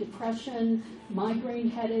 obesity, depression, migraine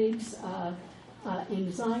headaches,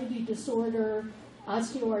 anxiety disorder,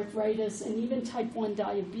 osteoarthritis, and even type 1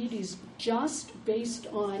 diabetes, just based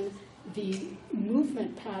on the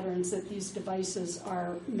movement patterns that these devices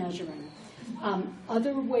are measuring.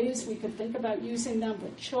 Other ways we could think about using them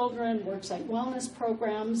with children, worksite wellness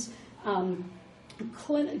programs,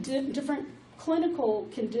 different clinical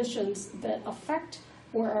conditions that affect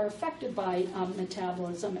or are affected by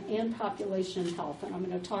metabolism and population health. And I'm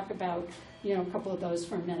going to talk about a couple of those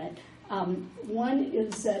for a minute. One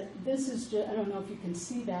is that this is just, I don't know if you can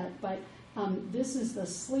see that, but this is the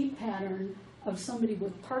sleep pattern of somebody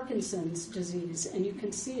with Parkinson's disease, and you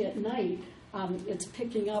can see at night it's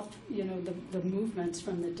picking up the movements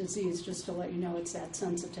from the disease, just to let you know it's that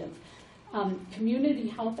sensitive. Community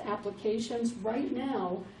health applications. Right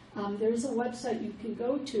now, there's a website you can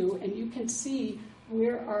go to, and you can see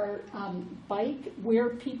where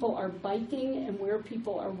people are biking and where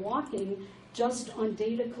people are walking, just on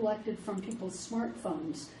data collected from people's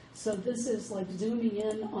smartphones. So this is like zooming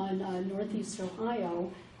in on Northeast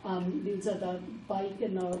Ohio. These are the bike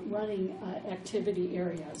and the running activity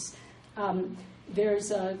areas.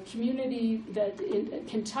 There's a community that in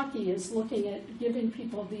Kentucky is looking at giving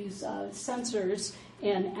people these sensors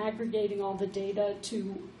and aggregating all the data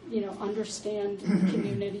to understand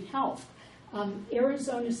community health.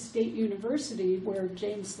 Arizona State University, where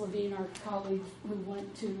James Levine, our colleague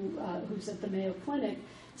who's at the Mayo Clinic,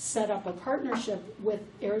 set up a partnership with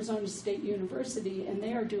Arizona State University, and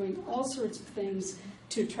they are doing all sorts of things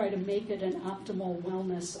to try to make it an optimal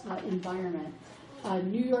wellness environment.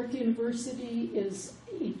 New York University is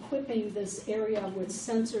equipping this area with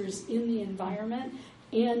sensors in the environment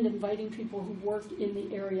and inviting people who work in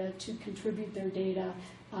the area to contribute their data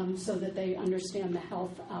so that they understand the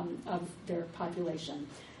health of their population.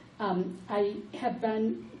 I have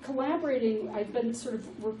been collaborating, I've been sort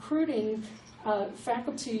of recruiting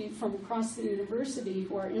faculty from across the university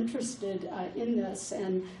who are interested in this,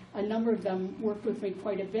 and a number of them work with me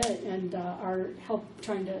quite a bit and are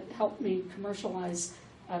trying to help me commercialize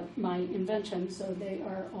my invention. So they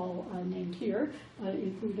are all named here,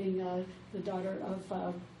 including the daughter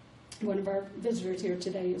of one of our visitors here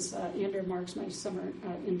today is Andrew Marks, my summer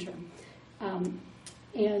intern.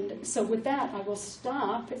 And so with that, I will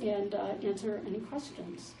stop and answer any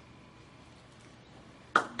questions.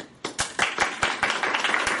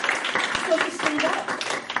 stand up.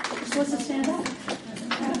 You're supposed to stand up.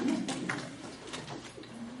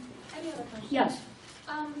 Any other questions? Yes.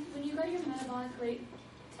 When you got your metabolic rate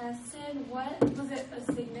tested, what was it a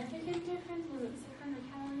significant difference? Was it 600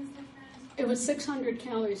 calories difference? It was 600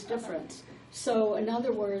 calories difference. So in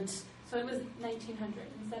other words, So it was 1900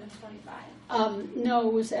 instead of 25. no,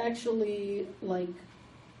 it was actually like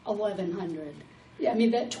 1100. Yeah, I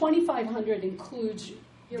mean that 2500 includes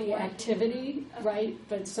Your the work. activity, Okay. right?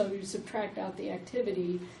 But so you subtract out the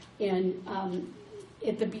activity, and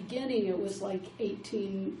at the beginning it was like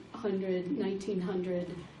 1800,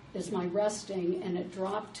 1900 is my resting, and it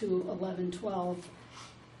dropped to 11,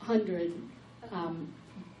 1200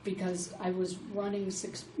 because I was running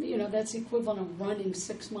that's the equivalent of running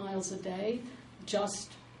 6 miles a day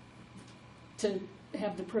just to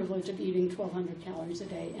have the privilege of eating 1,200 calories a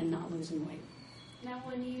day and not losing weight. Now,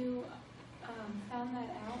 when you found that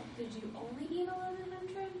out, did you only eat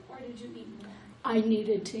 1100 or did you eat more? I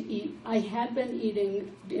needed to eat. I had been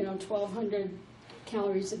eating, 1,200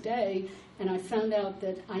 calories a day, and I found out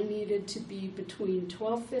that I needed to be between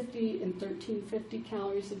 1,250 and 1,350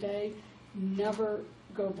 calories a day. Never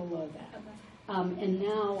go below that. Okay. And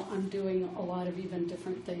now I'm doing a lot of even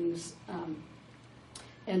different things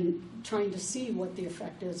and trying to see what the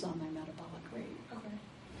effect is on my metabolic rate. Okay.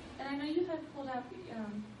 And I know you had pulled up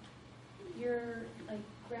your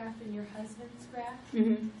graph and your husband's graph.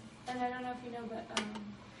 Mm-hmm. And I don't know if you know, but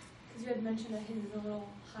because you had mentioned that his is a little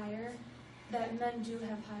higher, that men do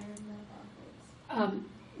have higher metabolic rates.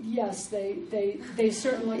 Yes, they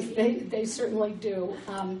certainly do.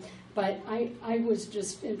 But I was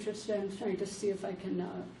just interested. I'm trying to see if I can.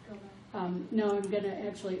 Go back. No, I'm going to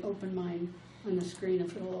actually open mine on the screen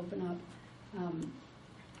if it'll open up.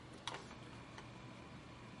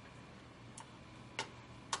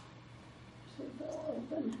 So if it'll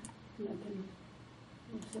open, and I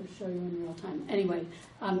can sort of show you in real time. Anyway,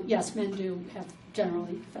 yes, men do have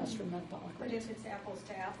generally faster metabolic But rates. if it's apples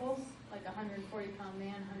to apples, like a 140-pound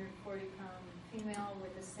man, 140-pound female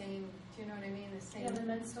with the same, do you know what I mean, the same Yeah, the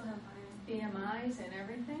men still have higher. BMIs and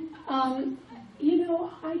everything?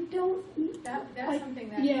 I don't. That's something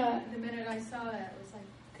that, yeah. the minute I saw that, it was like,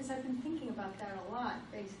 because I've been thinking about that a lot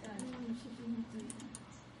based on,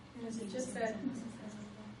 is it just that,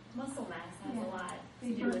 Muscle mass has Yeah. a lot to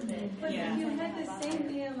do with it. but Yeah. if you had the same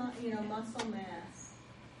BMI, muscle mass,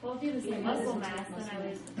 Well, if you have the same muscle mass, then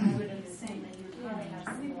I would assume that you would probably have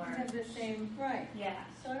some you more. have the same, right. Yeah,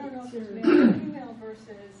 So I don't know if it's male or female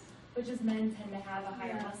versus but just men tend to have a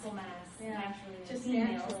higher Yeah. muscle mass Yeah. naturally than just females.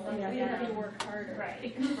 natural, but like we have to work harder. Right.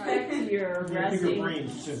 It comes back to your Bigger resting.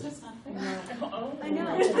 brains too. Oh. I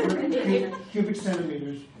know. Cubic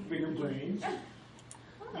centimeters, bigger brains.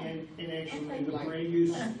 And actually, the brain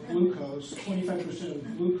uses glucose. 25%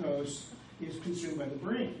 of glucose is consumed by the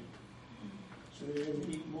brain. So they're going to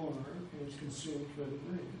eat more, and it's consumed by the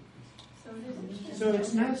brain. So it is. So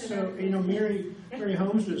it's not so, Mary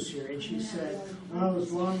Holmes was here, and she said, well,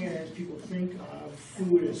 as long as people think of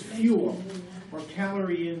food as fuel, or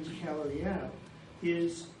calorie in, calorie out,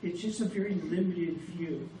 it's just a very limited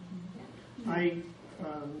view.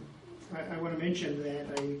 I want to mention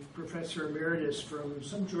that a professor emeritus from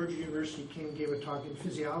some Georgia university came and gave a talk in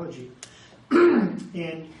physiology,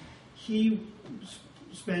 and he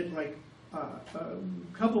spent like a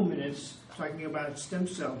couple minutes talking about stem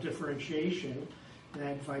cell differentiation,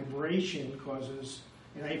 that vibration causes,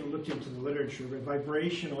 and I even looked into the literature, but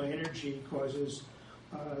vibrational energy causes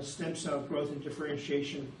stem cell growth and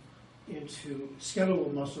differentiation into skeletal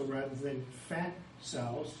muscle rather than fat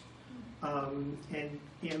cells. And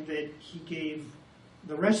that he gave,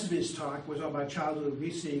 the rest of his talk was all about childhood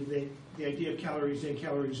obesity. The idea of calories in,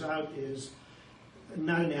 calories out is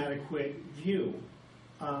not an adequate view.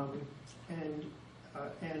 And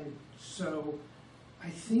so I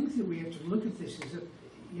think that we have to look at this as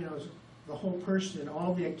as the whole person and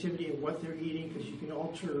all the activity and what they're eating, because you can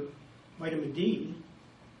alter vitamin D,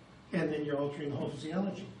 and then you're altering the whole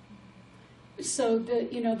physiology. So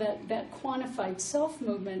that quantified self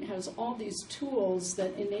movement has all these tools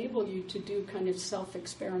that enable you to do kind of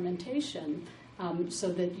self-experimentation,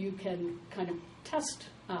 so that you can kind of test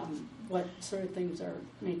what sort of things are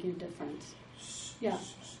making a difference. Yeah.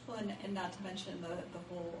 Well, and not to mention the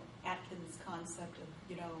whole Atkins concept of,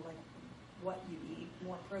 like what you eat,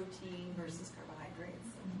 more protein versus carbohydrates.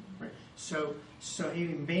 Right. So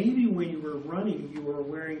maybe when you were running, you were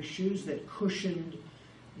wearing shoes that cushioned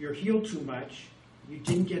your heel too much. You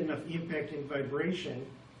didn't get enough impact and vibration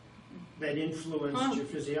that influenced your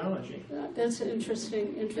physiology. That's an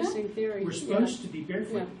interesting theory. We're supposed to be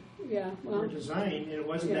barefoot. Yeah. Well, We're designed, and it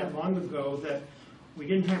wasn't that long ago that we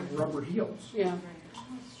didn't have rubber heels. yeah.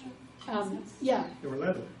 Yeah, They were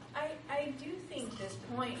leather. I do think this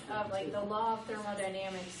point of like the law of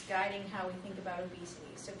thermodynamics guiding how we think about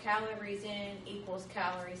obesity. So calories in equals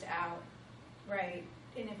calories out, right?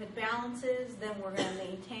 And if it balances, then we're going to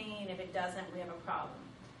maintain. If it doesn't, we have a problem.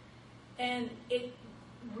 And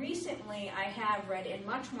recently I have read in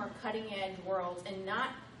much more cutting edge worlds and not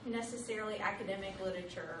necessarily academic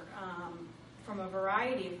literature from a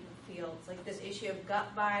variety of fields, like this issue of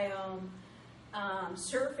gut biome,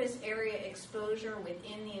 surface area exposure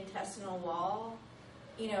within the intestinal wall,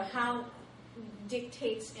 how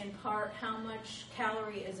dictates in part how much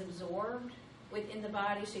calorie is absorbed within the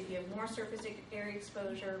body. So if you have more surface area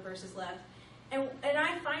exposure versus less. And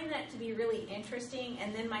I find that to be really interesting.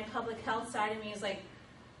 And then my public health side of me is like,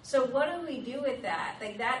 so what do we do with that?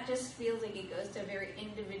 Like that just feels like it goes to a very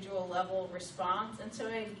individual level response. And so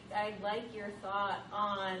I'd like your thought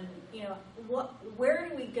on, where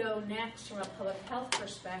do we go next from a public health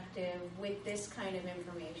perspective with this kind of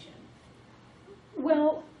information?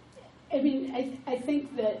 well, I mean, I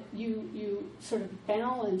think that you sort of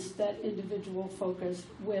balance that individual focus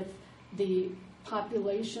with the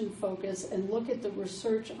population focus and look at the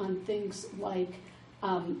research on things like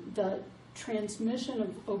the transmission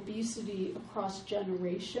of obesity across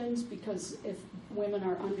generations, because if women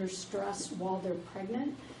are under stress while they're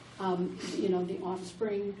pregnant, the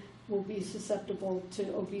offspring will be susceptible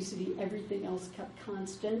to obesity, everything else kept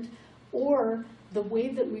constant. Or the way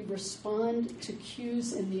that we respond to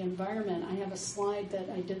cues in the environment. I have a slide that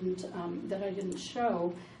I didn't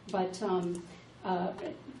show, but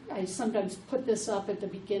I sometimes put this up at the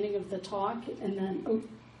beginning of the talk, and then,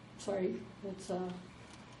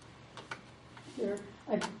 here.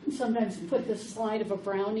 I sometimes put this slide of a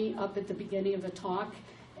brownie up at the beginning of a talk,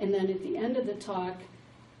 and then at the end of the talk,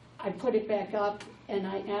 I put it back up, and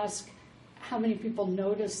I ask how many people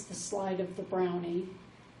noticed the slide of the brownie,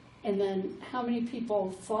 and then how many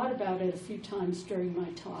people thought about it a few times during my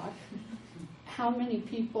talk, how many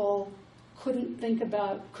people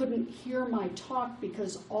couldn't hear my talk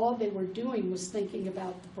because all they were doing was thinking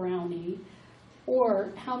about the brownie,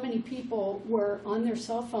 or how many people were on their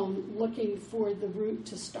cell phone looking for the route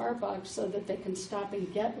to Starbucks so that they can stop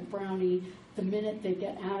and get a brownie the minute they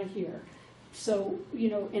get out of here. So,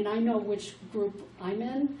 and I know which group I'm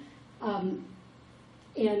in,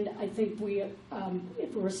 and I think we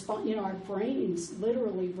respond, our brains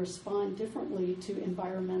literally respond differently to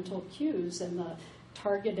environmental cues, and the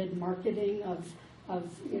targeted marketing of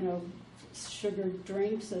sugared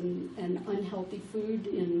drinks and unhealthy food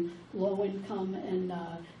in low-income and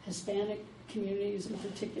Hispanic communities in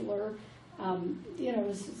particular,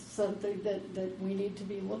 is something that we need to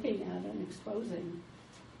be looking at and exposing.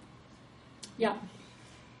 Yeah.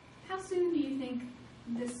 How soon do you think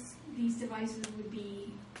these devices would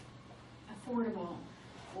be affordable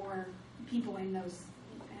for people in those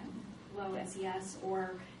low SES,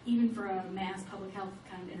 or even for a mass public health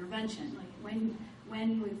kind of intervention? Like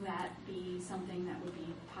when would that be something that would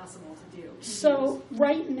be possible to do? So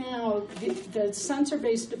right now, the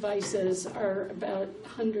sensor-based devices are about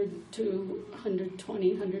 $100 to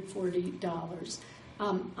 $120, $140.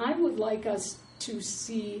 I would like us to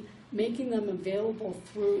see making them available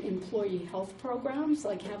through employee health programs,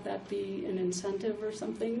 like have that be an incentive or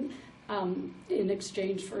something, in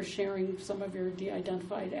exchange for sharing some of your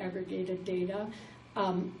de-identified aggregated data,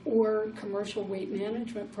 or commercial weight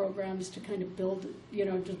management programs to kind of build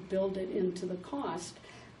it into the cost.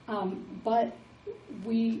 But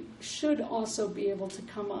we should also be able to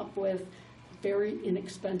come up with very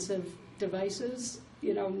inexpensive devices,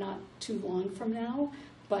 not too long from now,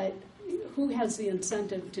 but who has the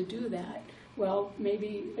incentive to do that? Well,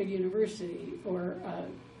 maybe a university or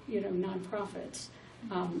nonprofits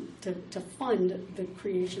to fund the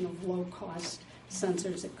creation of low-cost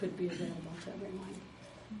sensors that could be available to everyone.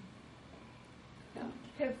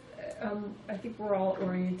 Yeah. I think we're all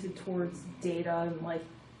oriented towards data and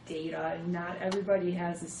data, and not everybody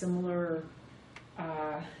has a similar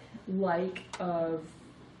of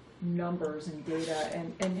numbers and data,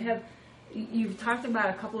 and you've talked about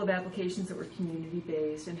a couple of applications that were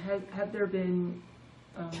community-based, and have there been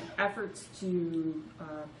efforts to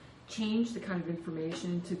change the kind of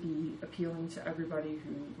information to be appealing to everybody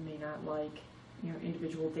who may not like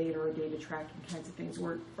individual data or data tracking kinds of things,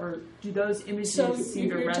 or do those images seem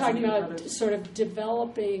to resonate? You're talking about sort of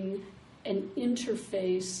developing an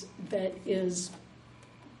interface that is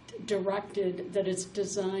directed, that is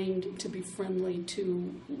designed to be friendly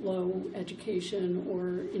to low education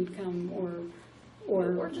or income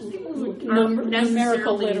or just people who aren't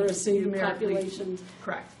numerical necessarily literacy numerically populations.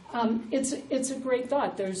 Correct. It's a great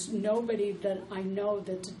thought. There's nobody that I know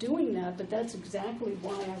that's doing that, but that's exactly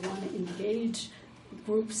why I want to engage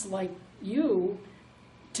groups like you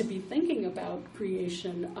to be thinking about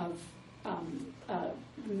creation of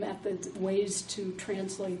methods, ways to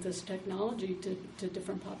translate this technology to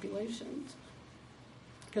different populations.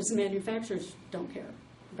 Because the manufacturers don't care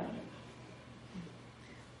about it.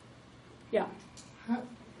 Yeah.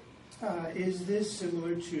 Is this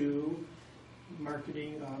similar to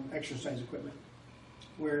marketing exercise equipment,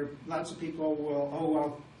 where lots of people will, oh,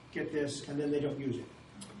 I'll get this, and then they don't use it,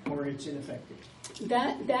 or it's ineffective?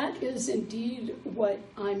 That is indeed what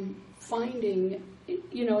I'm finding,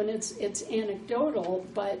 and it's anecdotal,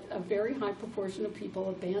 but a very high proportion of people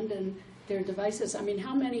abandon their devices. I mean,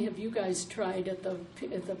 how many have you guys tried at the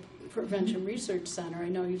Prevention Research Center? I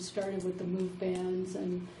know you started with the move bands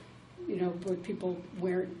and, with people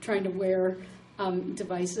trying to wear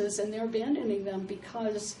devices, and they're abandoning them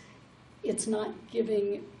because it's not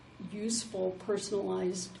giving useful,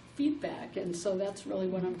 personalized feedback. And so that's really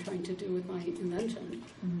what I'm trying to do with my invention.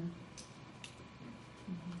 Mm-hmm.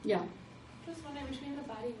 Yeah. Just wondering, between the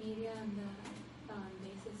body media and the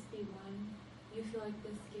basis B1, you feel like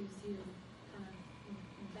this gives you kind of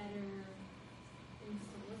better things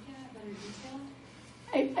to look at, better detail?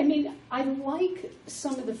 I mean, I like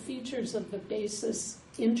some of the features of the basis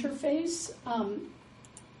interface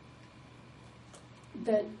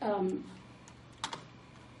that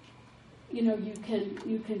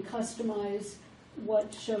you can customize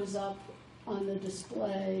what shows up on the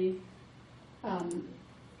display,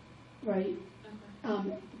 right?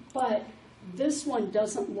 Okay. But this one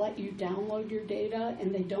doesn't let you download your data,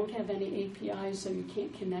 and they don't have any APIs, so you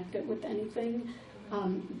can't connect it with anything.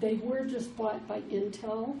 They were just bought by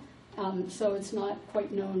Intel, so it's not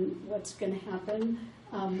quite known what's going to happen.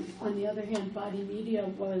 On the other hand, Body Media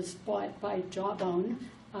was bought by Jawbone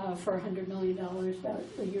for $100 million about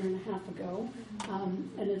a year and a half ago,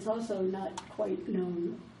 and it's also not quite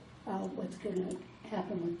known what's going to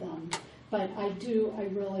happen with them. But I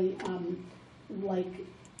really like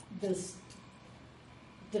this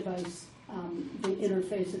device, the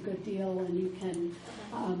interface a good deal, and you can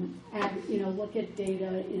look at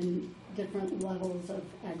data in different levels of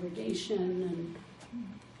aggregation and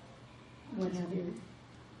what have you.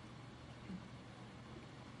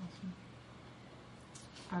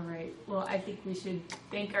 All right. Well, I think we should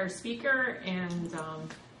thank our speaker and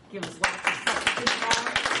give us lots of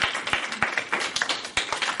feedback.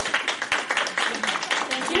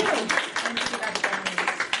 Thank you.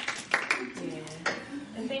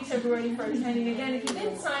 And thanks everybody for attending. Again, if you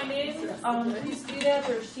didn't sign in, please do that.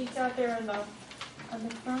 There are sheets out there on the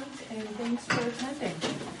front. And thanks for attending.